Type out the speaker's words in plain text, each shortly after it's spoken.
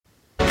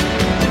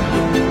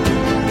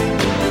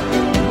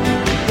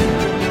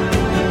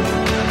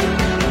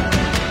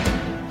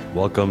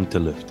Welcome to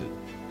Lifted,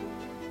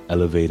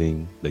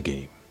 elevating the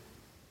game.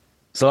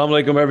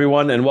 Assalamu alaikum,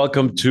 everyone, and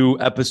welcome to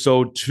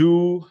episode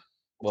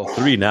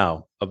 3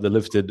 now of the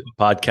Lifted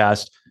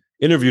podcast,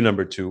 interview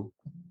number 2.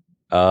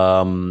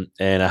 And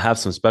I have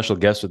some special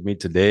guests with me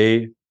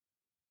today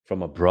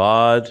from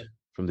abroad,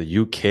 from the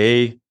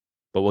UK,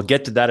 but we'll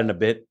get to that in a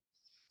bit.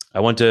 I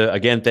want to,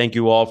 again, thank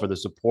you all for the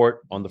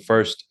support on the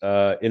first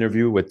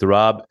interview with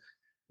Durab.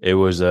 It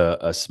was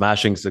a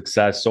smashing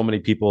success. So many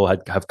people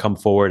have come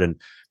forward and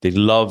they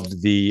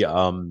loved the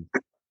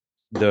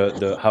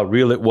how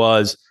real it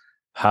was,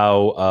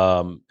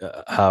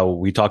 how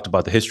we talked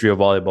about the history of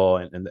volleyball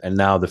and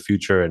now the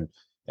future,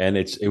 and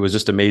it was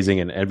just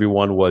amazing, and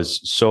everyone was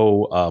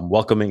so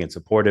welcoming and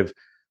supportive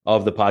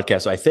of the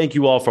podcast. So I thank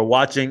you all for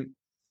watching.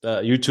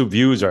 YouTube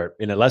views are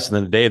in less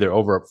than a day; they're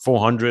over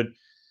 400.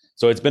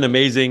 So it's been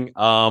amazing.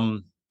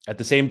 At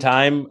the same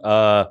time,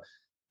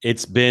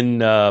 it's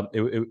been a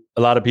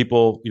lot of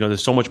people.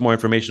 There's so much more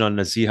information on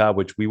Nasiha,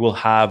 which we will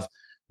have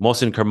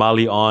Mohsin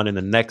Karmali on in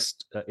the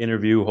next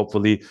interview,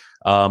 hopefully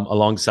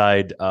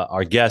alongside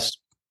our guest,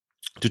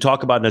 to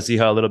talk about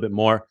Nasiha a little bit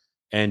more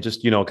and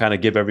just kind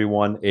of give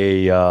everyone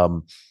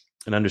an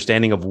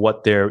understanding of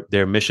what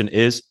their mission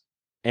is.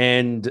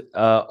 And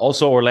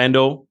also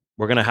Orlando,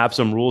 we're going to have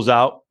some rules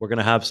out. We're going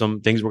to have some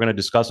things we're going to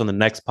discuss on the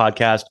next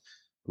podcast.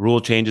 Rule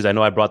changes. I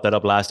know I brought that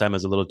up last time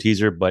as a little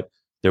teaser, but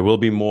there will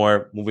be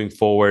more moving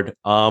forward.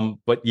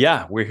 But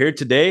yeah, we're here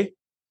today,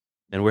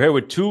 and we're here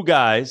with two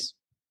guys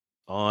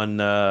on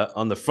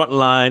the front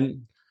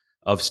line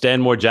of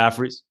Stanmore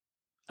Jafferys,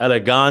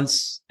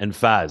 Elegance, and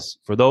Faz.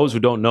 For those who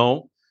don't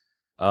know,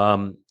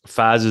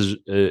 Faz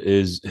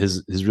is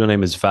his real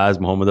name is Faz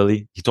Muhammad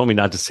Ali. He told me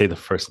not to say the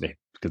first name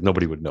because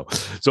nobody would know.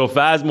 So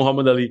Faz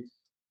Muhammad Ali,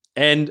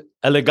 and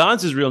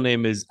Elegance's real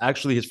name is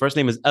actually, his first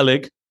name is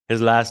Elig. His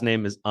last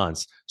name is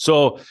Ans.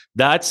 So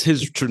that's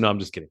his true. No, I'm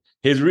just kidding.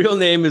 His real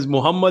name is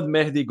Muhammad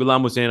Mehdi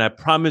Ghulam Hussain. I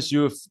promise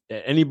you, if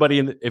anybody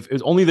if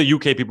it's only the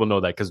UK people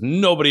know that, because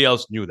nobody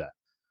else knew that.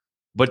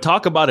 But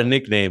talk about a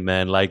nickname,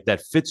 man, like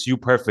that fits you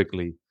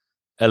perfectly.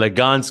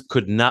 Elegance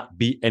could not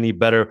be any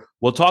better.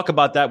 We'll talk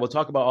about that. We'll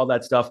talk about all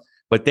that stuff.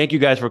 But thank you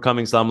guys for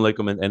coming. Assalamu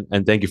alaikum,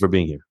 and thank you for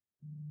being here.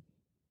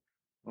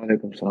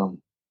 Alaikum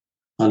salam.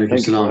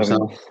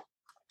 Alaikum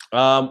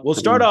salam. We'll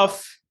start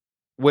off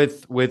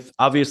with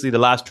obviously the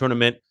last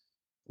tournament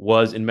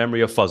was in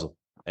memory of Fazl,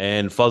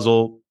 and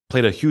Fazl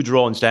played a huge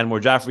role in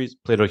Stanmore Jafferys,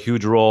 played a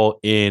huge role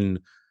in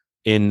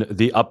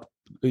the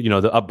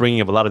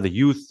upbringing of a lot of the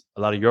youth,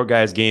 a lot of your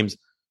guys' games.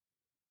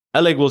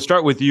 Oleg, we'll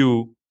start with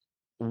you.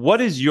 What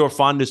is your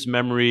fondest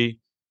memory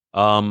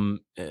of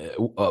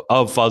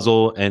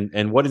Fazl,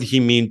 and what did he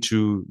mean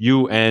to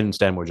you and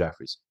Stanmore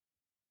Jafferys?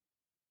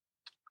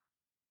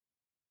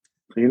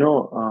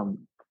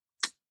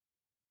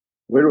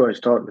 Where do I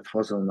start with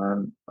Fazl,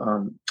 man?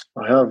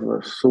 I have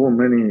so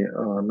many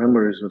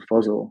memories with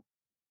Fazl.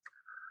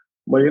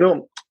 But,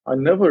 I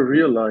never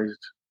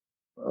realized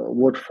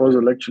what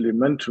Fazl actually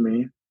meant to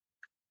me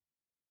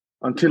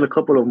until a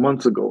couple of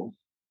months ago.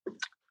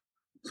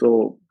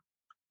 So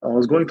I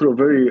was going through a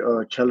very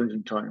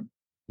challenging time,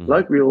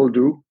 like we all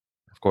do.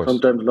 Of course.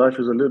 Sometimes life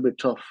is a little bit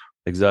tough.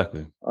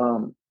 Exactly.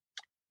 And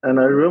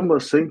I remember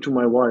saying to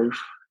my wife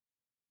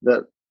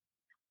that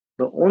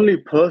the only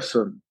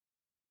person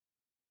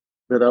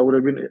that I would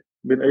have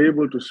been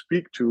able to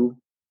speak to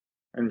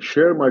and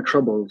share my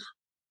troubles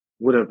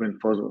would have been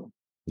Fazl.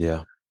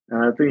 Yeah.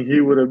 And I think he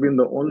would have been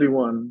the only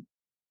one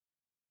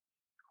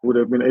who would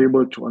have been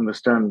able to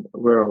understand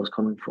where I was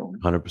coming from.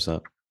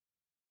 100%.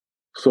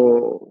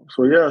 So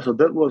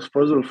that was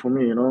Fazl for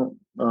me,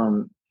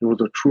 he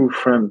was a true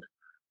friend.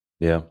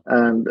 Yeah.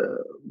 And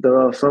there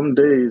are some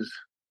days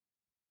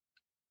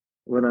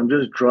when I'm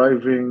just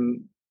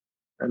driving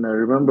and I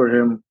remember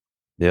him.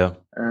 Yeah.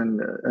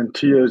 And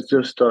tears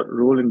just start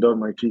rolling down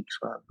my cheeks,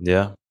 man.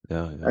 Yeah.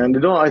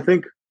 And I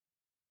think,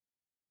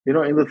 in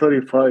the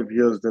 35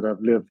 years that I've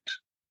lived,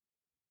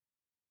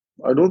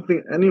 I don't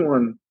think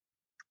anyone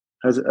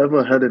has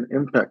ever had an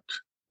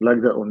impact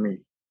like that on me.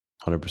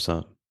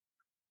 100%.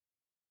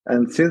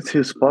 And since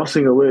his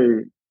passing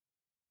away,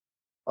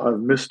 I've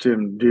missed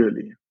him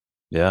dearly.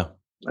 Yeah.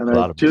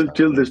 And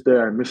till this day,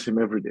 I miss him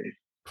every day.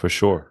 For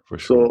sure.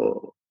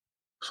 So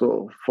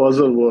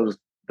Fazl was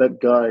that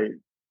guy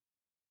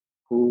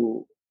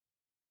who,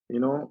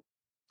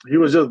 he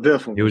was just there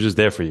for me. He was just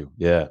there for you.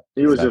 Yeah.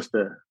 He was just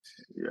there.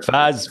 Yeah.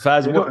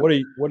 Faz,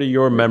 what are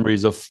your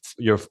memories of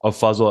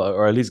Fazl,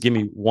 or at least give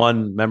me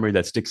one memory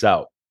that sticks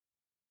out?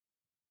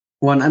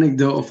 One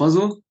anecdote of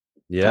Fazl?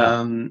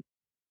 Yeah.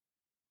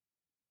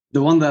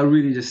 The one that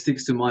really just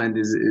sticks to mind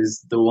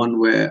is the one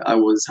where I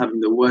was having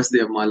the worst day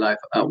of my life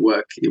at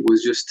work. It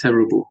was just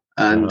terrible.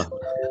 And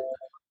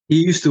he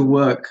used to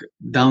work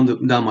down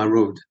my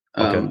road.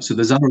 Okay. So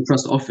the Zahra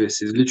Trust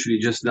office is literally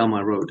just down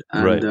my road.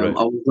 And right. I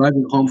was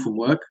driving home from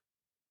work,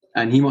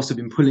 and he must have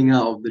been pulling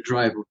out of the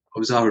drive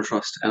of Zahra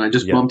Trust. And I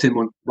just bumped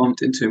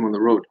into him on the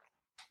road.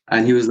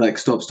 And he was like,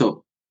 stop.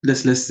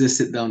 Let's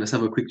sit down. Let's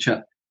have a quick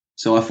chat.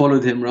 So I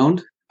followed him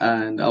round,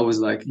 And I was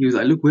like, he was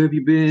like, look, where have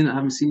you been? I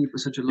haven't seen you for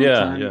such a long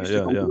time. You used to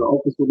come to the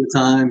office all the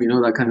time,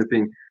 that kind of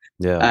thing.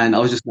 Yeah. And I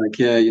was just like,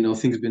 yeah,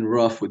 things been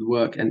rough with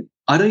work. And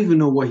I don't even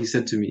know what he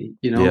said to me,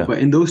 Yeah. but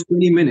in those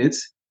 20 minutes,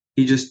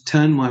 he just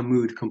turned my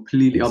mood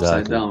completely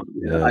upside Exactly. down.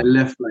 Yeah. I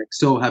left like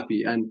so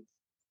happy. And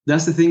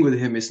that's the thing with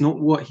him. It's not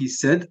what he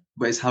said,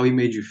 but it's how he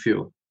made you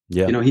feel.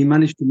 Yeah. He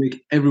managed to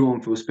make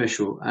everyone feel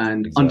special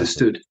and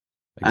understood.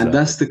 And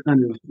that's the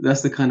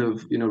kind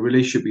of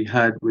relationship we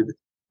had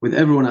with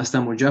everyone at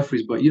Stanmore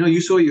Jafferys. But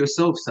you saw it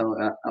yourself, Sal,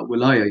 at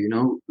Wilaya.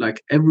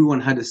 Like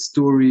everyone had a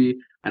story,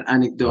 an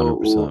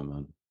anecdote, or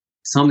man.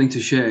 something to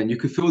share, and you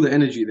could feel the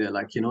energy there.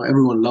 Like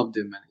everyone loved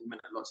him, and he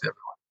meant a lot to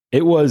everyone.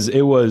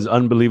 It was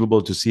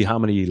unbelievable to see how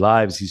many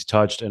lives he's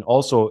touched, and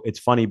also it's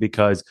funny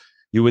because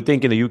you would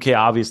think in the UK,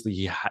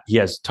 obviously he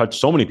has touched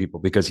so many people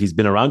because he's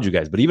been around you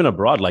guys, but even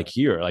abroad, like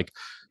here, like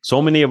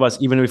so many of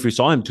us, even if we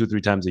saw him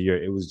 2-3 times a year,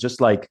 it's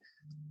just like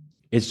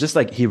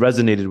he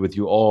resonated with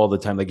you all the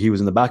time. Like he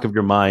was in the back of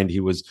your mind. He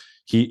was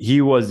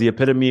the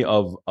epitome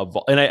of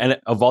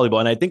volleyball.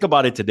 And I think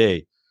about it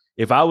today.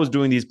 If I was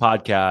doing these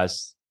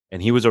podcasts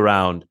and he was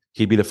around,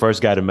 he'd be the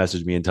first guy to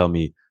message me and tell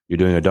me, "You're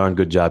doing a darn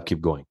good job.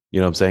 Keep going." You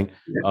know what I'm saying?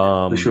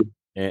 Yeah, for sure.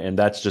 And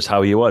that's just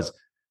how he was.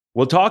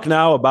 We'll talk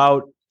now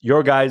about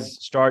your guys'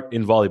 start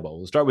in volleyball.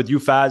 We'll start with you,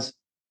 Faz.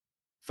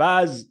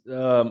 Faz,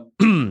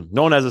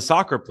 known as a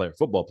soccer player,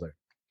 football player,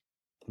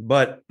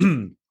 but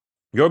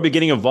your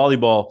beginning of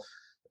volleyball,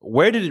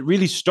 where did it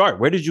really start?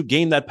 Where did you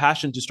gain that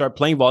passion to start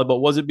playing volleyball?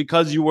 Was it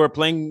because you were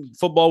playing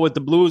football with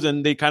the Blues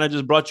and they kind of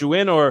just brought you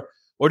in, or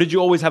did you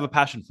always have a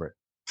passion for it?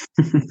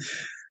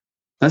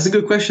 That's a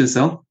good question,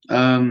 Sal.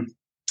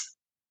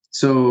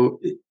 So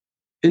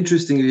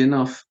interestingly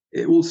enough,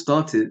 it all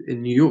started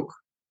in New York.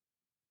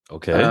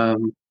 Okay.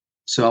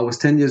 So I was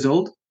 10 years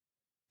old,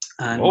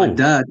 and my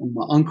dad and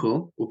my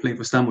uncle were playing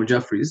for Stanmore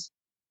Jafferys.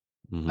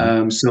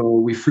 Mm-hmm. So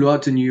we flew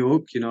out to New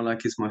York,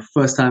 like it's my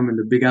first time in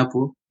the Big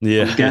Apple.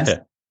 Yeah. Gas,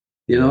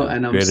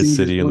 and I'm seeing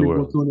this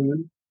volleyball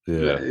tournament.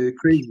 Yeah.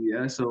 Crazy,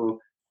 yeah. So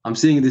I'm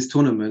seeing this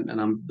tournament, and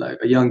I'm like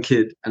a young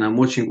kid, and I'm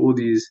watching all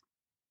these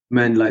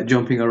men like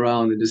jumping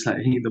around and just like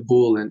hitting the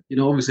ball. And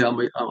obviously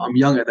I'm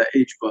young at that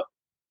age, but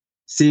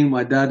seeing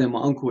my dad and my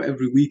uncle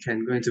every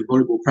weekend going to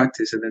volleyball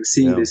practice and then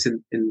seeing this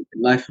in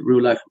life,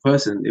 real life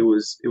person, it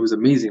was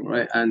amazing,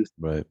 right? And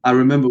I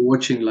remember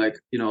watching like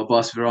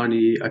Abbas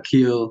Virani,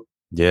 Akil,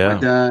 my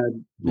dad,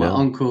 my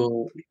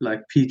uncle,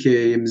 like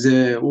PK,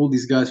 Mzee, all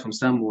these guys from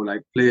Stanmore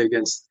like play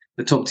against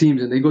the top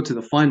teams, and they go to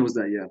the finals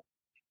that year.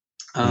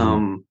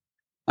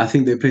 I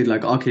think they played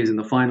like Arcades in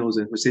the finals,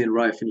 and Hussein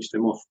Rai finished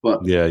them off.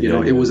 But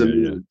it was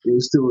amazing. It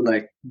was still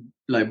like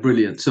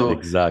brilliant. So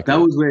that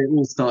was where it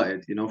all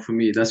started. For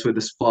me, that's where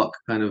the spark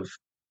kind of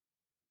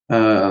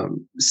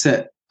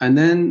set. And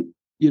then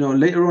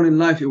later on in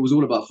life, it was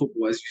all about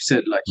football, as you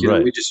said. Like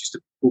we just used to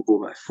play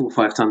football like 4 or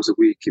 5 times a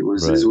week. It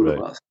was all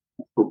about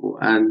football.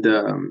 And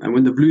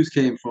when the Blues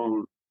came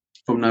from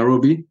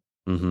Nairobi,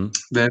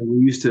 then we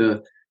used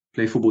to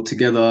play football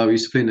together. We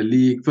used to play in the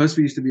league. First,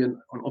 we used to be on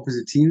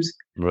opposite teams.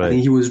 I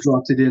think he was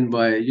drafted in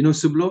by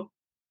Sublo.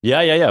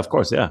 Yeah, of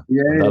course, yeah.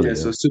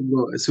 So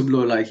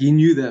Sublo, like he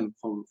knew them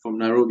from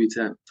Nairobi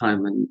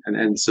time,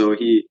 and so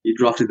he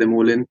drafted them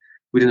all in.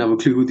 We didn't have a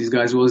clue who these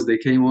guys was. They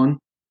came on,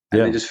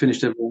 and they just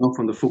finished everyone off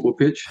on the football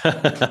pitch.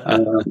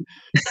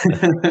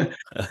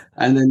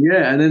 And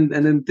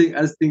then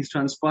as things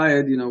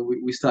transpired,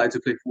 we started to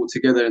play football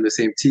together in the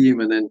same team,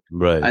 and then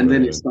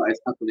it started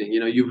happening.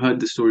 You've heard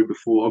the story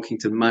before.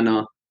 Oakington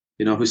Manor,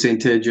 Hussein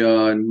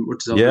Teja and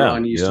Murtaza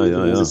Virani used to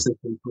organize a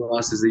session for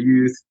us as a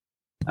youth.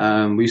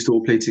 We used to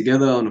all play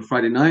together on a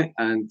Friday night,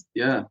 and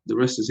the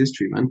rest is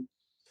history, man.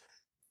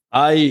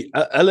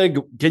 Oleg,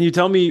 can you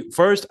tell me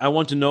first? I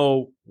want to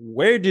know,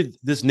 where did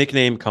this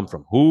nickname come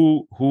from?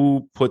 Who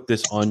put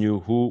this on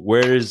you?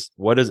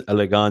 What is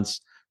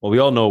elegance? Well, we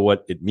all know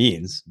what it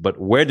means, but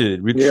where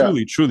did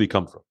it truly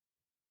come from?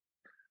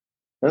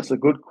 That's a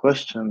good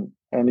question,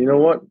 and you know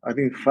what? I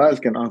think Faz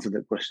can answer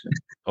that question.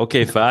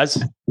 Okay,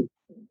 Faz.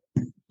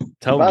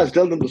 Tell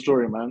them the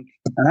story, man.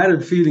 I had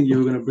a feeling you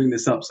were going to bring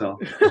this up, Sal.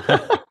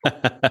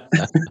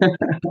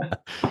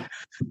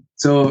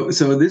 So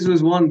this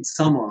was one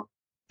summer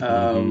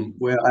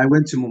where I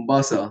went to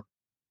Mombasa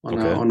on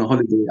a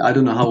holiday. I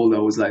don't know how old I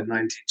was, like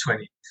 19,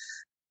 20.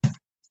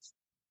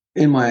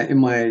 In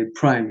my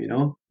prime,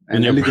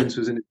 and Elegance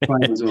was in his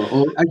prime as well.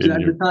 Or actually, at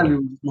the time, it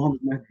was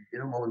Mohammed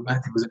Mehdi. Mohammed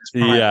Mehdi was in his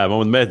prime. Yeah,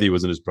 Mohammed Mehdi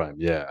was in his prime.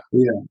 Yeah.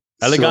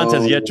 Elegance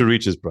has yet to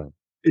reach his prime.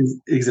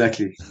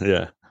 Exactly.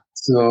 Yeah.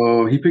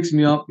 So he picks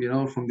me up,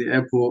 from the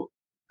airport,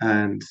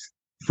 and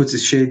puts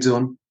his shades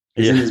on.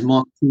 He's in his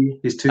Mark II,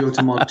 his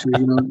Toyota Mark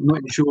II, not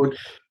insured,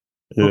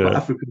 proper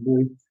African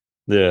boy.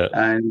 Yeah.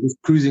 And just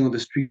cruising on the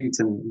streets,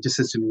 and he just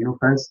says to me,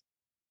 guys,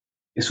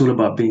 it's all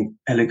about being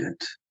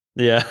elegant.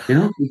 Yeah.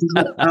 It's just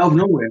like out of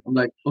nowhere. I'm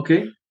like,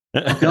 okay,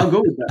 I'll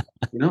go with that.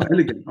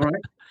 Elegant, all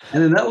right.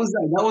 And then that was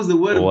the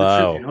word of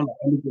the trip.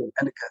 Like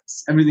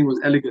elegance. Everything was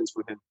elegance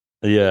with him.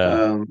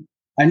 Yeah.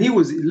 And he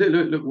was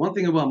look. One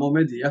thing about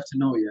Mohammed, you have to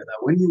know, that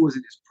when he was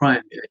in his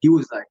prime, he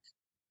was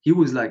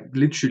like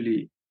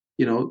literally,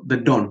 the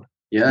Don.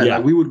 Yeah, Yeah.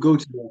 like we would go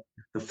to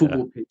the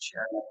football pitch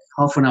like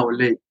half an hour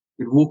late.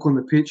 We'd walk on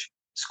the pitch,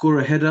 score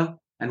a header,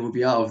 and we'll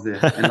be out of there.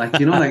 And like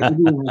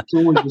everyone had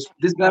so much.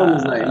 This guy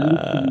was like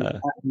literally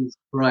at his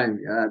prime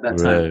at that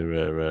time.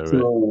 Right. So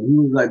he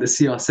was like the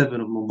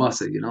CR7 of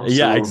Mombasa,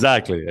 Yeah, So,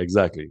 exactly.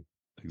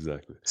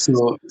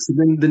 So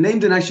then the name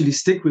didn't actually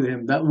stick with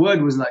him. That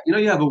word was like, you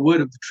have a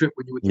word of the trip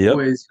when you were with the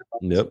boys.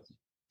 Yep.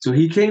 So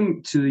he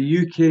came to the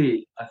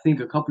UK, I think,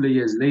 a couple of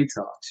years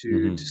later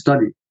to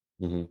study.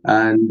 Mm-hmm.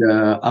 And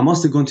I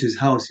must have gone to his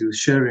house. He was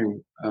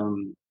sharing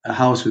a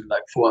house with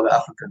like 4 other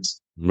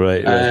Africans.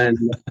 Right. And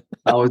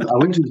I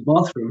went to his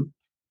bathroom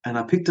and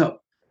I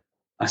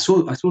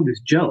saw this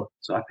gel.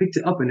 So I picked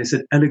it up and it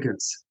said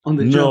Elegance on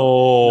the gel.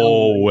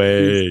 No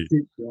way.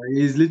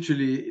 He's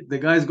literally, the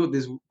guy's got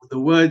the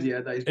word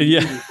that he's been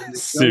using from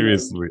this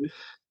seriously.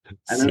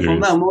 And then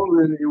from that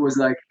moment, it was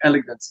like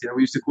Elegance.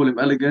 We used to call him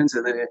Elegance,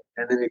 and then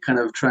it kind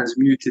of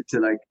transmuted to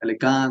like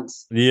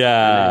Elegance.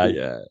 Yeah.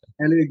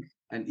 Eleg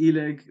and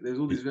Eleg. There's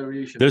all these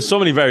variations. There's so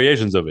many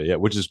variations of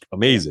it, which is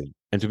amazing.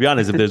 And to be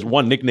honest, if there's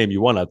one nickname you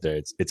want out there,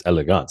 it's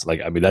Elegance.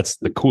 Like, I mean, that's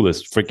the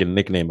coolest freaking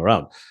nickname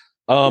around.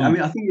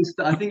 I think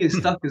it's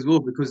stuck as well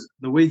because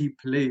the way he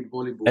played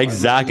volleyball.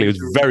 Exactly, it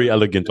was very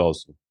elegant.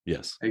 Also,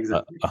 yes,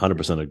 exactly,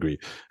 100% agree.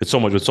 It's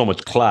with so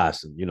much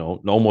class and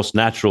almost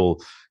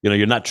natural.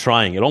 You're not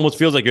trying. It almost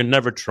feels like you're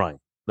never trying.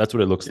 That's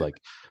what it looks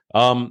like.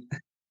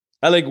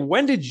 Like,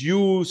 when did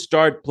you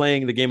start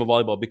playing the game of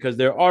volleyball? Because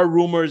there are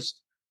rumors.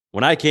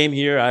 When I came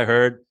here, I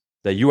heard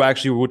that you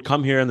actually would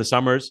come here in the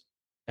summers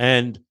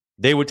and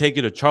they would take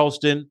you to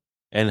Charleston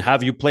and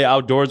have you play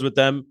outdoors with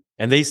them.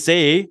 And they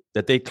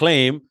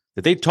claim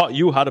that they taught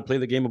you how to play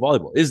the game of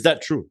volleyball. Is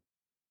that true?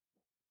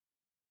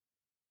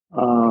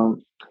 No,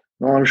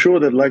 I'm sure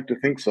they'd like to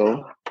think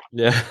so.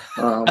 Yeah.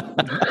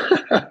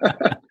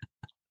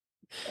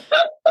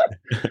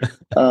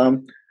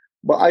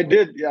 But I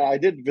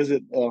did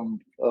visit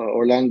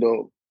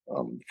Orlando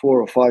 4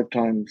 or 5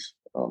 times.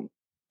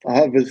 I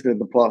have visited in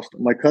the past.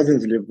 My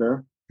cousins live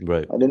there.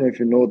 Right. I don't know if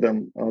you know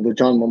them, the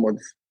John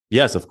Mohammeds.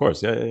 Yes, of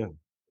course. Yeah.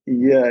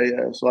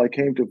 So I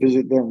came to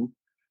visit them.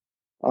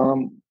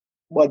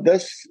 But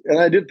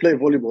I did play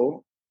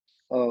volleyball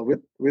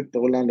with the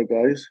Orlando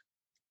guys,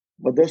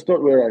 but that's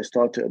not where I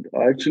started.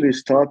 I actually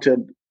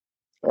started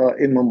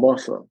in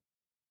Mombasa,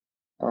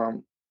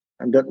 and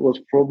that was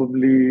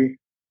probably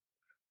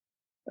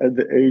at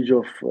the age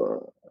of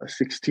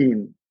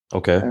 16.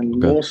 Okay. And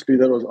mostly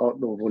that was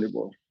outdoor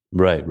volleyball.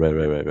 Right.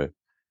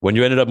 When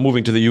you ended up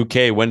moving to the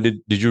UK, when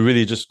did you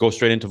really just go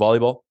straight into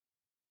volleyball?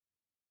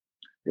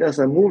 Yes,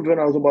 I moved when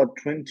I was about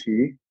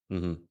 20.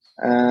 Mm-hmm.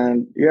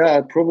 And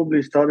I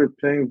probably started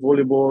playing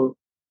volleyball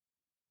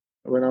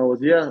when I was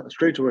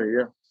straight away.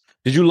 Yeah.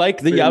 Did you like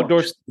the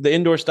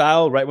indoor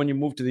style right when you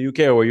moved to the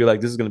UK, or were you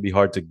like, this is going to be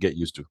hard to get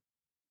used to?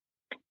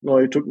 No,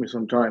 it took me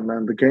some time,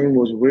 man. The game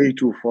was way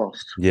too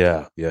fast.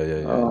 Yeah.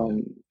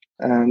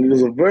 And it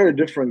was a very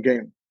different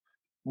game,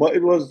 but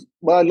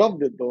I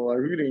loved it though. I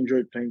really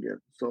enjoyed playing it.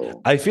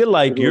 So I feel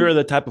like you're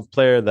the type of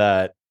player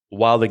that,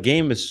 while the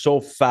game is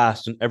so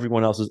fast in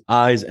everyone else's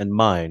eyes and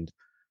mind,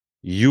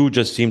 you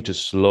just seem to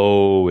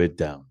slow it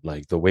down.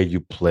 Like the way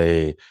you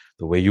play,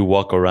 the way you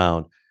walk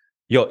around.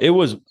 Yo, it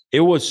was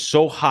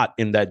so hot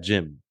in that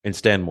gym in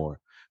Stanmore,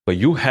 but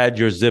you had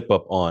your zip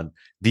up on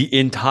the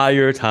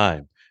entire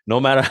time. No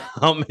matter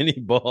how many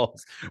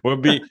balls were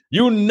being,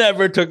 you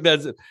never took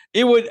that zip.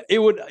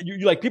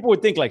 People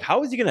would think like,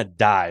 how is he gonna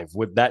dive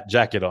with that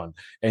jacket on?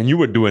 And you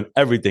were doing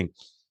everything.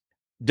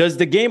 Does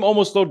the game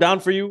almost slow down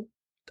for you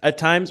at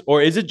times,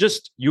 or is it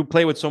just you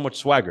play with so much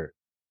swagger?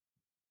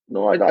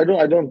 No, I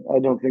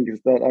don't think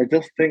it's that. I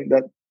just think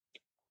that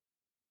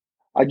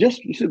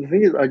the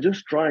thing is, I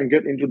just try and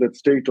get into that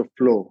state of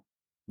flow.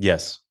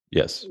 Yes.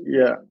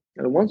 Yeah.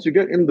 And once you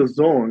get in the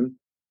zone,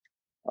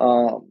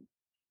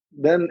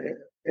 then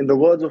in the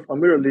words of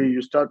Amir Ali,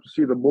 you start to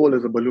see the ball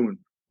as a balloon.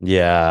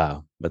 Yeah,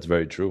 that's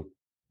very true.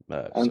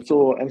 And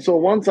so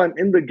once I'm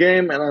in the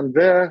game and I'm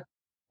there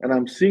and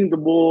I'm seeing the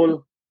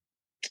ball,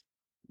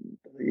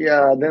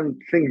 then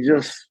things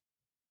just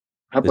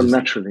happen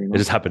naturally. It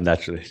just happened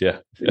naturally. Yeah.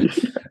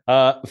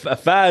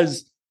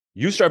 Faz,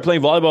 you start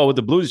playing volleyball with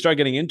the Blues, you start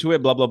getting into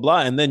it, blah, blah,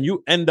 blah. And then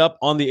you end up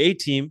on the A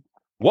team.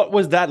 What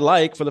was that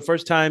like for the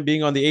first time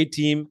being on the A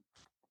team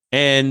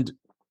and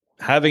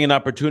having an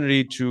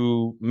opportunity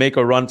to make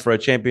a run for a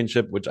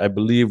championship, which I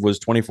believe was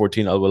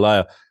 2014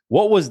 Al-Wilaya?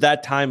 What was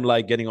that time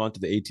like getting onto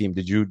the A team?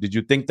 Did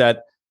you think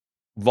that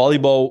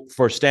volleyball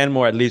for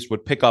Stanmore at least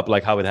would pick up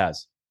like how it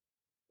has?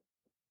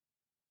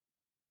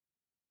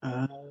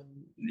 I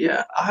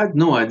had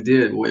no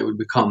idea what it would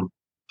become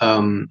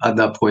at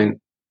that point.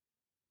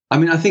 I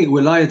mean, I think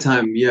Wilaya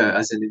time,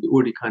 as in it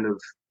already kind of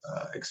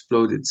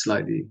exploded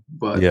slightly.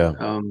 But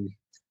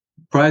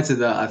prior to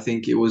that, I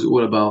think it was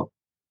all about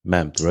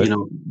Mamped, right?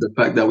 The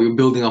fact that we were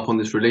building up on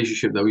this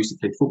relationship, that we used to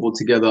play football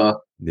together.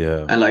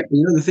 Yeah. And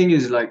the thing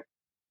is, like,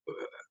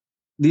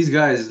 these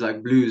guys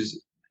like Blues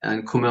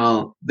and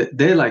Kumail,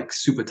 they're like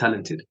super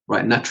talented,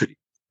 right? Naturally.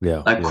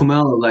 Yeah. Like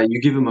Kumail, like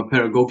you give him a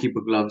pair of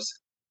goalkeeper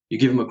gloves, you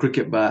give him a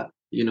cricket bat,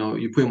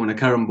 you put him on a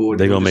carom board,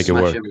 They're he'll gonna just make it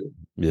smash work. everything.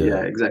 Yeah.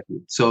 Yeah, exactly.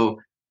 So,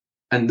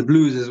 and the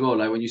Blues as well,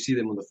 like when you see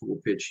them on the football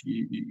pitch,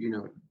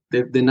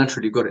 they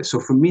naturally got it. So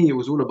for me, it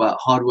was all about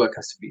hard work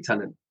has to beat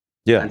talent.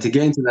 Yeah. And to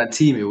get into that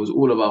team, it was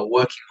all about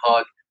working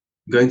hard,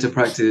 going to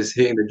practice,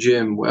 hitting the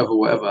gym,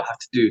 whatever I have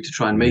to do to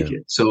try and make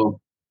it. So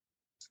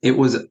it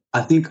was,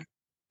 I think,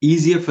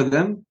 easier for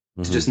them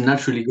to just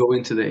naturally go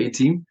into the A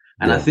team.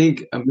 And I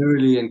think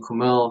Amirali and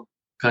Kumail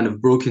kind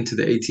of broke into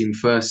the A team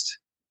first,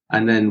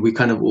 and then we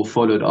kind of all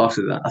followed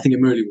after that. I think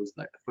Amirali was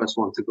like the first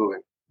one to go in.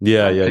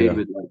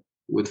 Played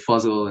with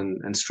Fazal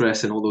and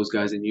Stress and all those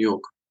guys in New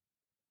York.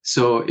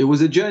 So it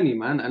was a journey,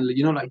 man. And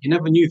you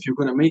never knew if you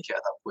were going to make it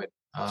at that point.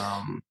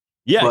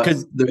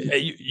 Because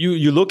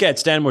you look at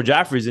Stanmore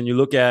Jafferys and you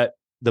look at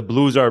the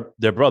Blues are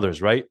their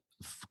brothers, right?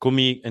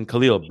 Kumi and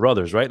Khalil,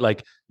 brothers, right?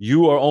 Like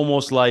you are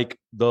almost like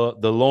the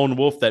lone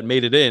wolf that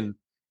made it in,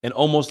 and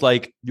almost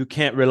like you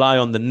can't rely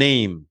on the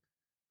name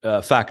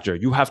factor.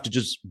 You have to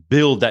just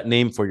build that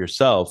name for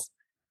yourself.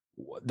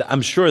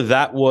 I'm sure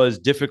that was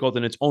difficult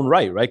in its own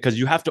right? Because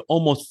you have to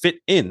almost fit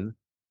in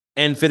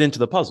and fit into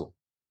the puzzle.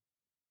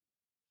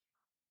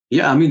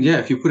 Yeah, I mean,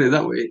 if you put it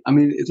that way. I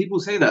mean, people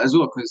say that as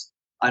well because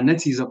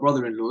Netties are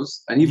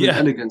brother-in-laws, and even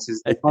Elegance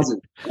is their cousin.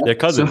 Right? Their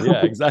cousin, so,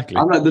 yeah, exactly.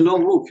 I'm like the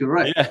lone wolf, you're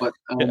right. Yeah. But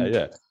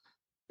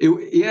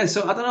yeah.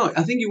 So I don't know.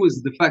 I think it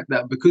was the fact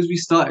that because we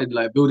started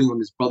like building on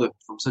this brotherhood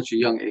from such a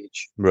young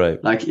age,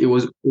 right? Like it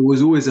was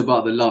always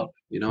about the love,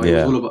 It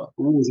was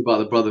always about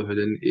the brotherhood,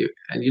 and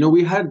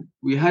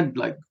we had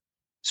like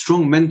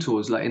strong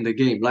mentors like in the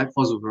game, like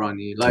Fazal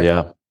Varani, like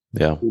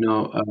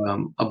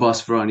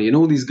Abbas Varani, and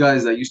all these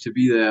guys that used to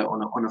be there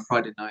on a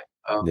Friday night,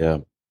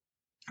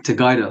 to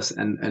guide us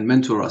and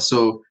mentor us.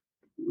 So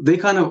they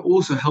kind of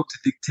also help to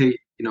dictate,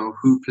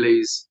 who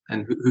plays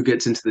and who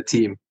gets into the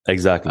team.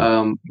 Exactly.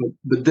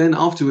 But then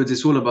afterwards,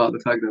 it's all about the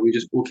fact that we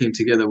just all came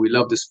together. We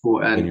love the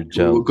sport and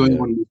we were going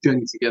on the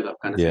journey together,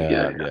 kind of thing.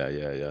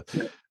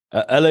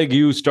 Yeah. Oleg,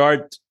 you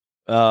start.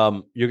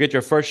 You get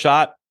your first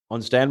shot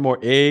on Stanmore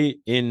A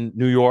in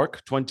New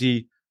York,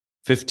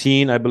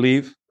 2015, I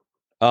believe.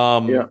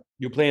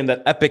 You play in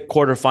that epic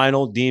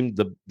quarterfinal, deemed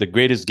the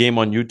greatest game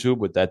on YouTube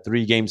with that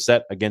 3-game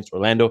set against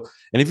Orlando.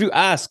 And if you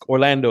ask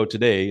Orlando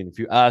today, and if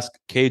you ask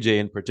KJ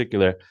in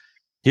particular,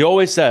 he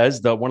always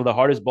says that one of the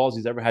hardest balls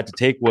he's ever had to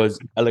take was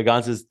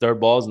Elegance's third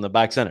balls in the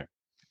back center.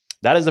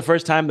 That is the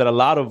first time that a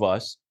lot of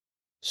us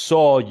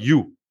saw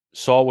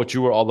what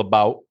you were all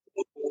about.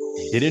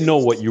 Didn't know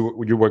what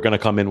you were going to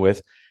come in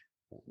with.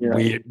 Yeah.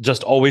 We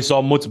just always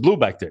saw Mutz Blue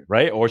back there,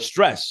 right? Or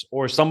Stress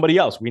or somebody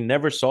else. We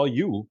never saw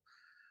you.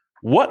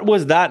 What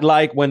was that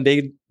like when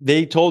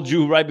they told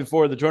you right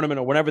before the tournament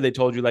or whenever they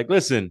told you, like,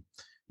 listen,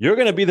 you're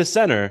going to be the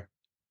center.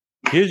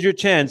 Here's your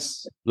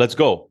chance. Let's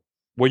go.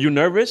 Were you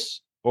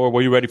nervous or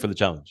were you ready for the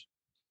challenge?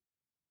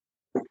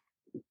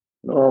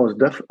 No,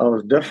 I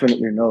was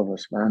definitely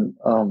nervous, man.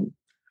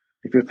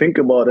 If you think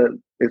about it,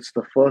 it's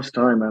the first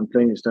time I'm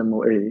playing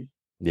Stanmore A.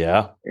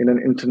 Yeah. In an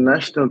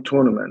international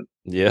tournament.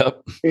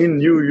 Yep. In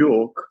New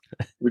York,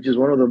 which is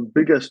one of the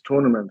biggest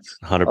tournaments.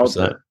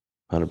 100%.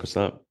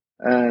 100%.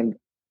 And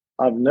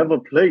I've never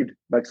played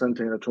back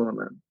center in a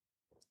tournament.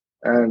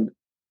 And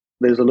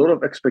there's a lot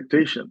of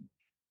expectation.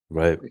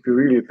 Right. If you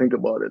really think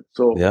about it.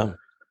 So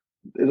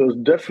it was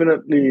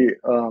definitely,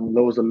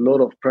 there was a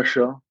lot of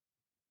pressure.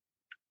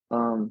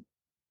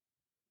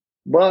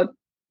 But,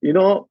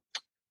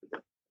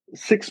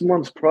 6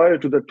 months prior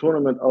to the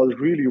tournament, I was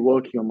really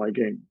working on my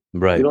game.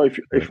 Right.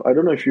 If I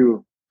don't know if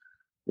you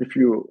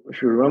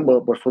remember,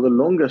 but for the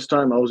longest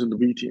time I was in the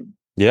B team.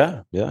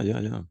 Yeah.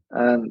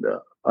 And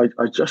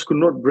I just could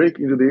not break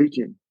into the A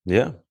team.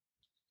 Yeah.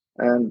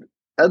 And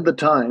at the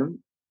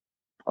time,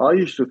 I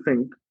used to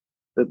think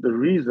that the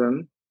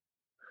reason,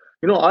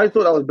 I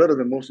thought I was better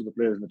than most of the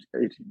players in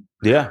the A team.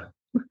 Yeah.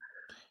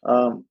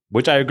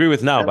 Which I agree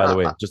with now, by the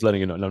way. Just letting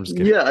you know. No, I'm just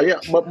kidding. Yeah.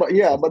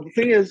 But the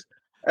thing is,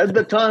 at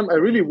the time, I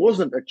really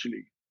wasn't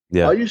actually.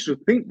 Yeah. I used to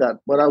think that,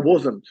 but I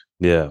wasn't.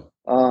 Yeah.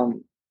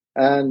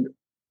 And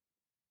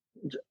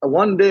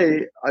one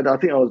day, I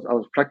think I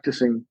was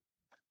practicing,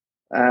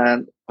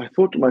 and I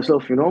thought to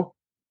myself,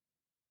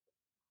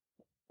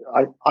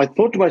 I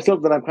thought to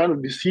myself that I'm kind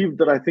of deceived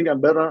that I think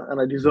I'm better and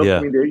I deserve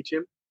to be in the A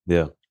team.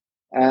 Yeah.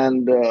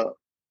 And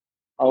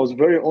I was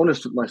very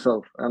honest with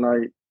myself, and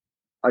I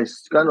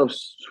kind of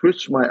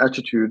switched my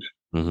attitude,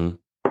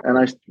 and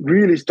I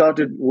really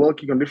started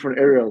working on different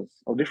areas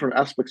of different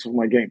aspects of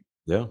my game.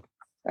 Yeah.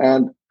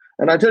 And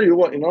I tell you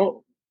what,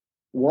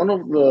 one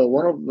of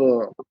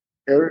the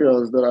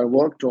areas that I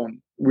worked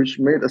on, which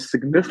made a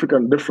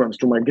significant difference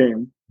to my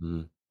game,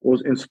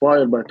 was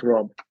inspired by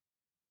Turab.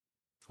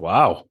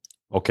 Wow.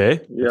 Okay.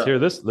 Yeah.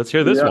 Let's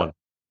hear this one.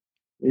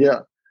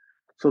 Yeah.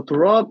 So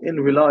Turab in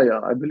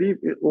Wilaya, I believe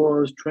it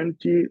was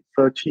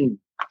 2013.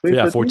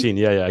 Yeah, 14.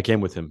 Yeah. I came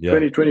with him. Yeah.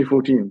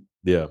 2014.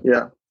 Yeah.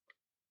 Yeah.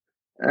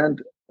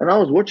 And I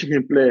was watching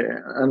him play,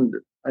 and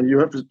you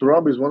have to.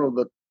 Turab is one of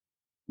the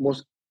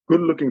most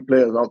good-looking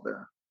players out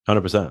there.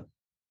 100%.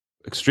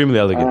 Extremely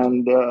elegant.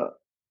 And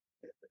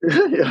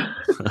yeah.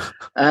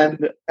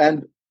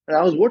 and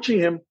I was watching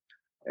him,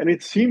 And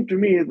it seemed to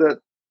me that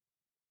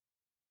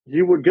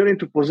he would get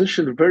into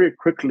position very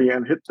quickly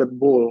and hit that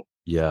ball.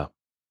 Yeah.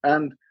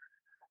 And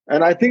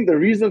I think the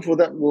reason for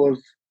that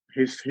was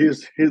his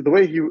the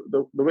way he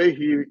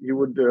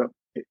would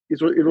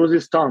it was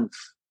his stance.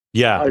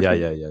 Yeah.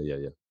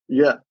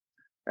 Yeah.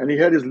 And he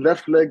had his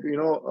left leg,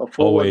 forward,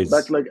 Always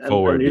back leg, and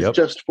forward, his yep.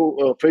 chest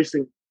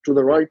facing to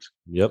the right.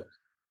 Yep.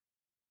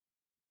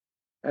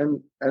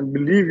 And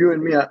believe you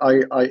and me,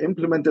 I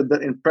implemented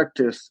that in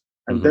practice,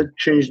 and that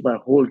changed my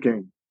whole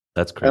game.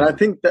 That's crazy.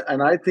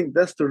 And I think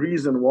that's the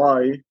reason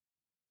why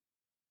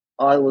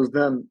I was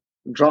then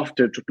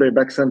drafted to play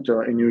back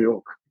center in New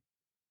York.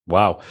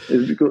 Wow.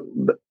 Is because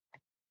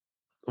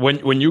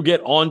when you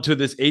get onto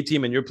this A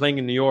team and you're playing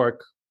in New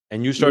York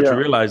and you start to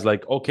realize,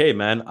 like, okay,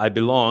 man, I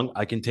belong,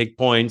 I can take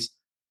points.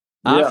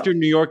 After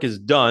New York is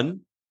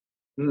done,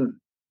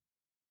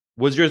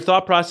 was your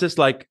thought process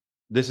like,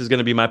 this is going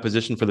to be my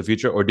position for the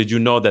future, or did you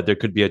know that there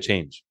could be a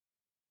change?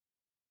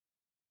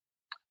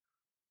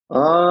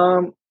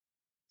 No,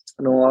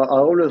 I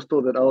always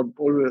thought that I would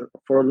always,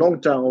 for a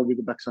long time, I would be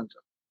the back center.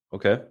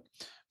 Okay.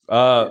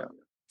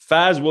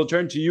 Faz, will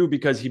turn to you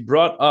because he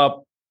brought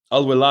up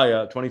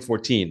Al-Wilaya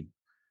 2014,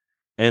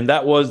 and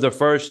that was the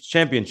first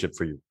championship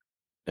for you.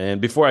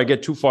 And before I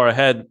get too far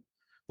ahead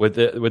with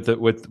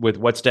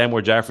what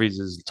Stanmore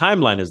Jafferys'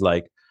 timeline is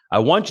like, I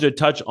want you to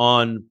touch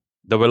on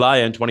the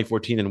Wilaya in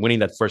 2014 and winning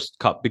that first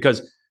cup,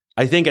 because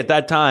I think at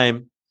that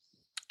time,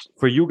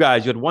 for you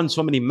guys, you had won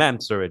so many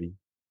MAMPs already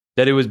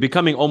that it was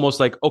becoming almost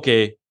like,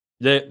 okay,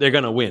 they're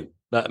going to win.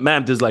 That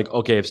MAMP is like,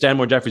 okay, if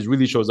Stanmore Jafferys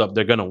really shows up,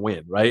 they're going to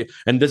win, right?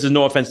 And this is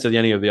no offense to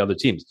any of the other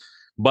teams.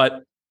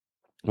 But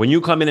when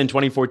you come in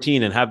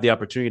 2014 and have the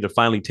opportunity to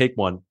finally take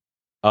one,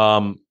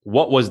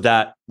 what was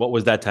that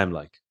time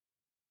like?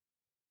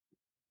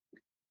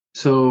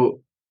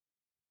 So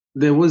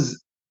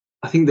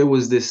I think there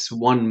was this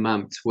one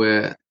MAMP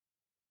where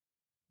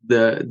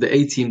the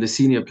A team, the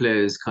senior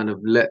players, kind of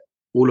let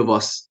all of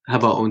us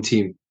have our own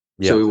team.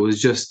 Yeah. So it was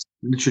just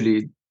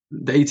literally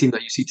the A team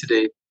that you see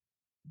today,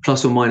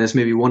 plus or minus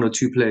maybe one or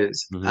two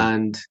players.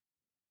 And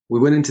we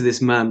went into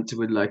this MAMP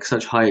with like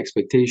such high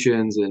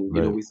expectations, and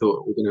we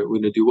thought we're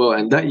gonna do well.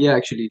 And that year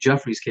actually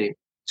Jafferys came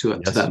to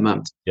that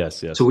MAMP.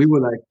 Yes. So we were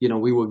like,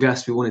 we were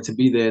gassed. We wanted to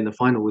be there in the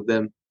final with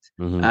them,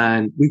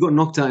 and we got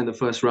knocked out in the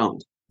first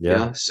round.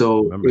 Yeah.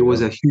 So it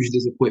was a huge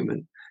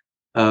disappointment.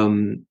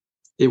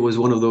 It was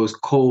one of those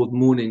cold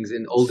mornings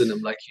in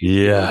Oldham, like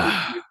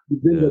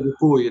you've been there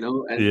before, and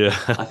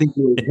I think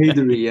it was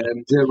Haydari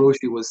and Zé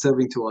Roshi was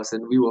serving to us,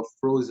 and we were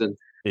frozen.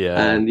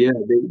 And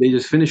they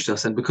just finished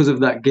us. And because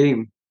of that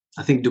game,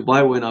 I think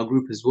Dubai were in our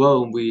group as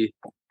well, and we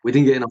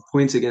didn't get enough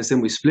points against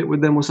them. We split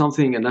with them or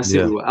something, and that's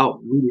it. We were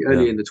out really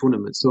early in the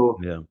tournament. So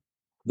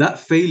that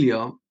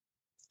failure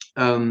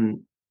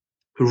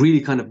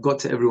really kind of got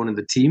to everyone in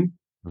the team,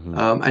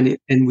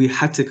 and we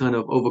had to kind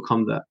of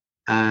overcome that.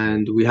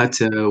 And we had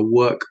to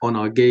work on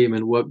our game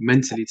and work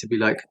mentally to be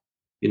like,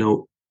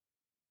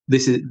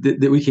 this is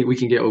we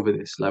can get over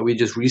this. Like, we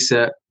just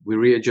reset, we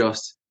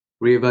readjust,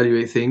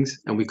 reevaluate things,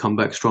 and we come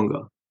back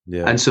stronger.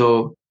 And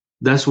so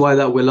that's why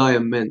that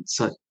Wilaya meant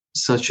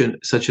such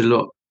a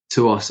lot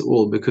to us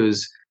all,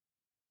 because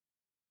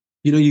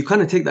you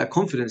kind of take that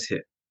confidence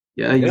hit.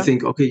 You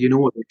think, okay, you know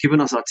what, they've given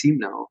us our team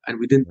now, and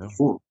we didn't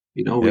perform.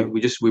 We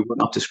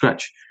went up to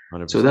scratch.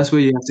 100%. So that's where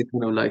you have to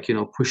kind of like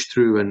push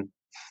through and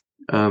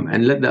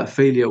let that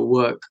failure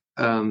work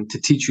to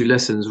teach you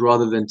lessons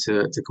rather than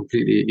to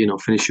completely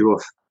finish you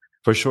off.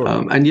 For sure.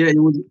 And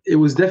it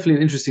was definitely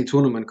an interesting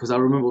tournament, because I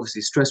remember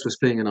obviously Stress was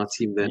playing in our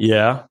team then.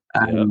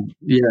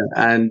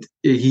 And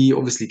he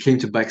obviously came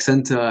to back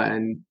center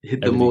and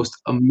hit the most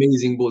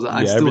amazing balls.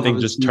 Everything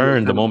just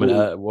turned the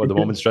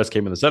moment Stress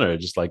came in the center.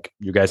 Just like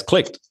you guys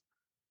clicked.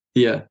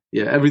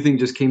 Everything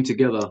just came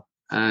together.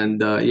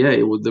 And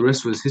the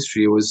rest was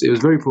history. It was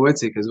very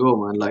poetic as well,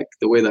 man. Like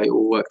the way that it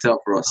all worked out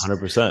for us.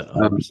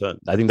 100%.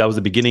 I think that was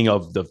the beginning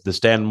of the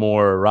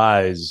Stanmore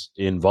rise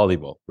in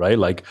volleyball, right?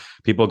 Like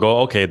people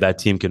go, okay, that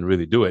team can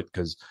really do it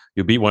because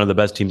you beat one of the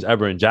best teams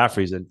ever in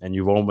Jafferys, and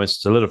you've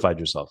almost solidified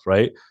yourself,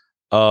 right?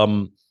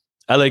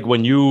 Alec,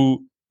 when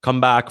you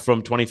come back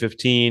from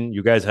 2015,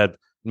 you guys had,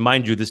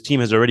 mind you, this team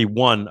has already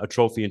won a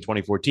trophy in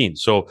 2014,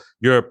 so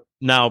you're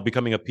now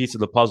becoming a piece of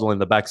the puzzle in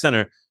the back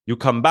center. You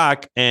come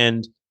back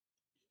and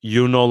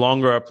you no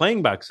longer are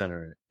playing back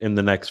center in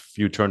the next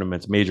few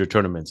tournaments, major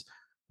tournaments.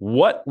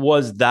 What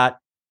was that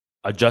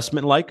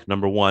adjustment like,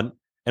 number one?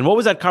 And what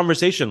was that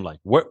conversation like?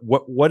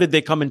 What did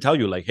they come and tell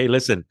you? Like, hey,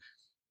 listen,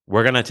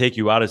 we're going to take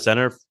you out of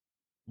center.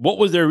 What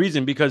was their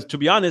reason? Because to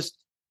be honest,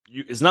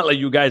 it's not like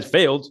you guys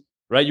failed,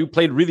 right? You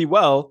played really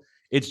well.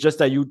 It's just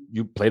that you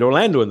played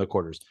Orlando in the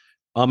quarters.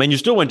 And you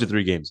still went to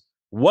 3 games.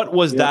 What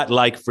was that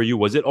like for you?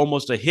 Was it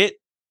almost a hit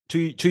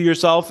to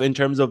yourself in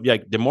terms of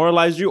like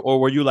demoralize you? Or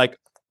were you like,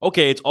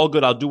 okay, it's all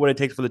good, I'll do what it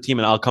takes for the team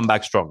and I'll come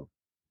back strong?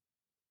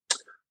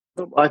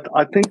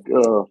 I think,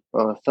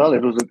 Sal,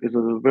 it was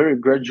a very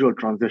gradual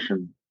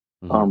transition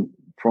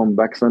from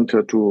back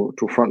center to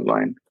front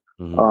line.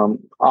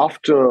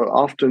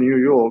 After New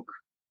York,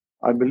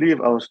 I believe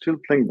I was still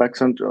playing back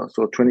center.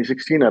 So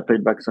 2016, I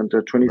played back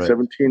center.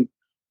 2017,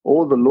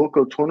 all the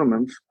local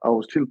tournaments, I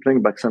was still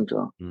playing back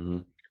center. Mm-hmm.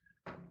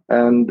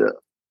 And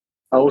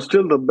I was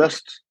still the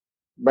best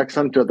back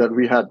center that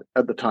we had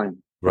at the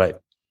time. Right.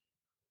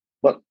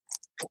 But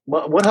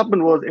what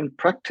happened was, in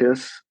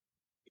practice,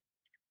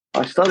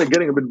 I started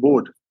getting a bit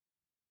bored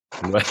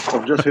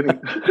of just hitting.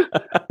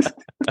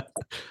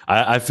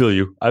 I feel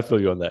you. I feel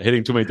you on that.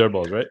 Hitting too many third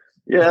balls, right?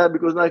 Yeah,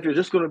 because now if you're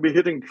just going to be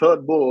hitting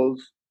third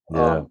balls,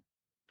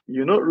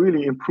 you're not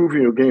really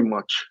improving your game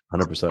much.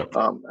 100%.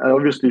 And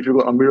obviously, if you've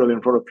got Amiral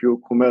in front of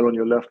you, Kumail on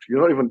your left,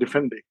 you're not even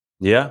defending.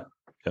 Yeah.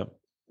 Yeah.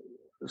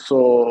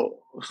 So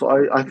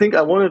I think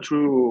I wanted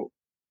to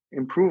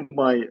improve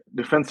my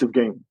defensive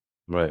game.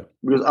 Right.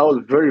 Because I was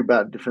very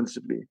bad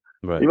defensively.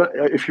 Right. Even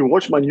if you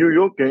watch my New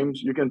York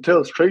games, you can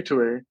tell straight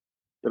away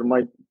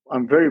that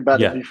I'm very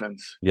bad at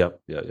defense. Yeah.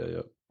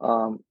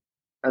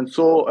 And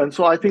so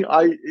I think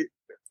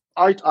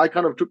I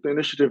kind of took the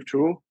initiative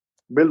to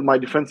build my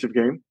defensive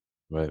game.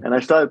 Right. And I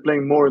started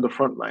playing more in the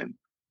front line.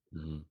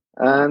 Mm-hmm.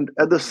 And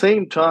at the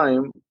same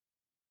time,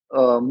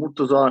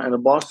 Murtaza and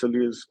Abbas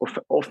Ali's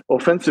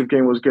offensive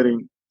game was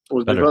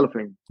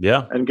developing.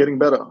 Yeah. And getting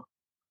better.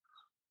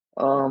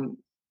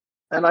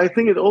 And I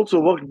think it also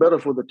worked better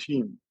for the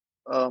team.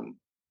 When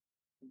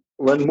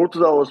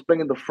Murtaza was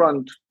playing in the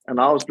front and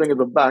I was playing at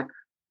the back,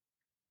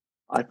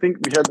 I think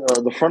we had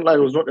the front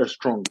line was not as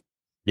strong.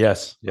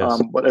 Yes.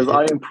 But as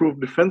I improved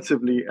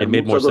defensively and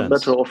made more sense.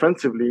 Better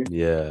offensively,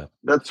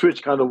 that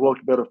switch kind of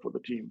worked better for the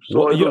team.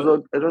 So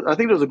I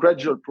think it was a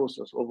gradual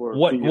process over.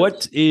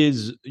 What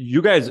is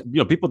you guys?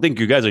 People think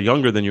you guys are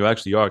younger than you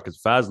actually are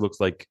because Faz looks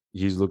like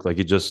he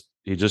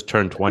just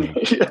turned 20.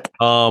 Yeah.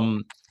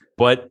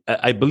 But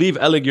I believe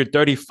Elig, you're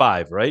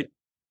 35, right?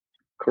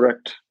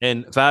 Correct.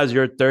 And Faz,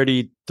 you're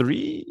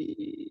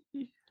 33.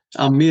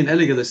 Me and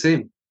Elig are the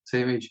same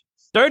age.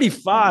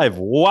 35.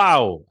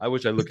 Wow. I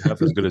wish I looked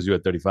half as good as you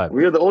at 35.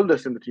 We are the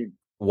oldest in the team.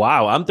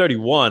 Wow. I'm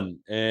 31.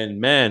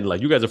 And man,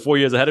 like you guys are 4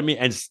 years ahead of me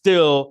and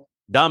still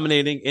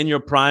dominating in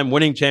your prime,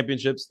 winning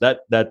championships. That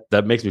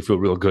makes me feel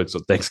real good. So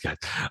thanks, guys.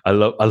 I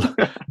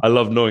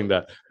love knowing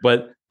that.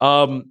 But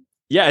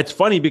yeah, it's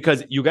funny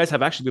because you guys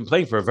have actually been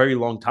playing for a very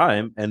long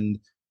time and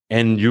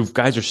you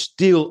guys are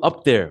still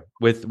up there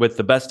with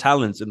the best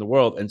talents in the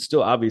world and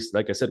still obviously,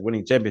 like I said,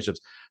 winning championships.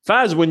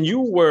 Faz, when you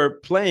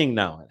were playing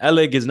now,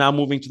 Elig is now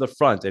moving to the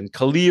front and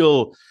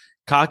Khalil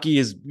Kaki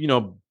is,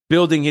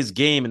 building his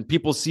game and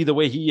people see the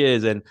way he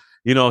is. And,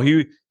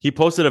 he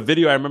posted a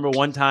video. I remember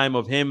one time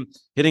of him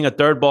hitting a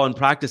third ball in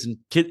practice and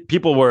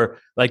people were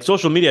like,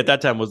 social media at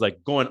that time was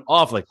like going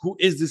off. Like, who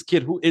is this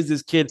kid? Who is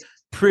this kid?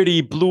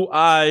 Pretty blue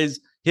eyes,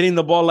 hitting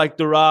the ball like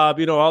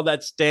Durab, all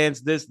that stance,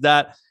 this,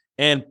 that.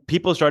 And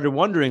people started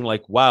wondering,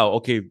 like, wow,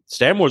 okay,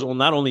 Stanmore's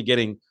not only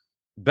getting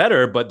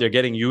better, but they're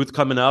getting youth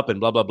coming up and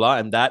blah, blah, blah.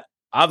 And that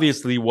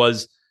obviously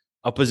was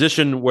a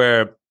position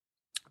where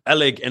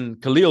Elig and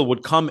Khalil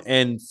would come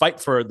and fight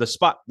for the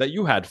spot that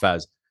you had,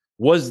 Faz.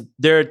 Was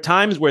there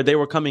times where they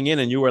were coming in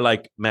and you were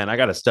like, man, I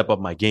got to step up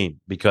my game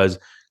because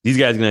these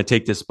guys are going to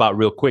take this spot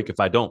real quick if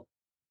I don't?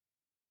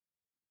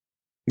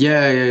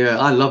 Yeah.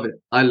 I love it.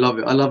 I love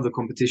the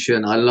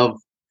competition. I love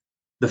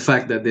the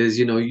fact that there's,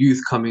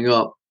 youth coming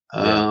up.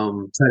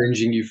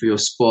 Challenging you for your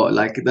spot,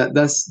 like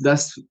that's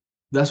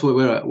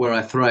where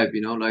I thrive,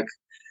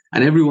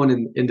 and everyone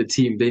in the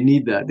team, they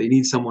need that. They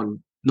need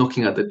someone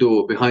knocking at the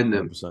door behind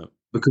them 100%.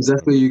 Because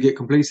that's where you get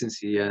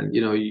complacency and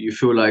you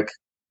feel like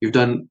you've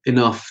done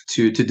enough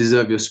to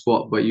deserve your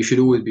spot, but you should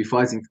always be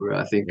fighting for it,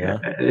 I think,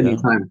 at any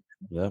time.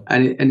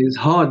 And it's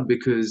hard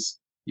because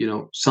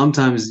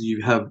sometimes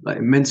you have like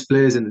immense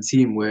players in the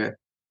team where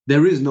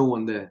there is no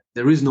one there.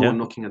 There is no one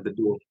knocking at the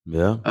door.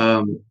 Yeah.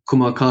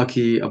 Kumar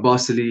Kaki,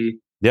 Abbas Ali.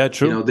 Yeah,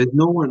 true. There's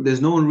no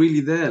one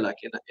really there, like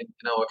in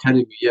our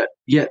academy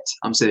yet.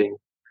 I'm saying,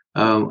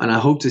 and I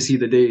hope to see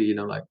the day.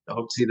 I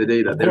hope to see the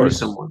day that there is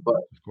someone.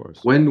 But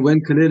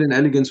when Khalil and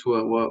Elegance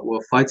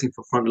were fighting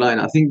for front line,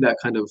 I think that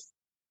kind of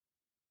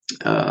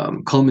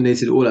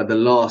culminated all at the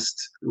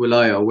last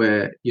Wilaya,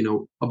 where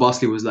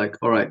Abbas Ali was like,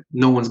 "All right,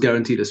 no one's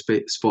guaranteed a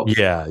spot.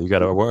 Yeah, you got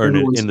to earn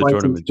it in the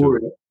tournament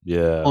too."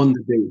 Yeah. On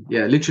the day.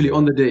 Yeah, literally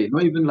on the day.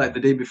 Not even like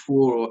the day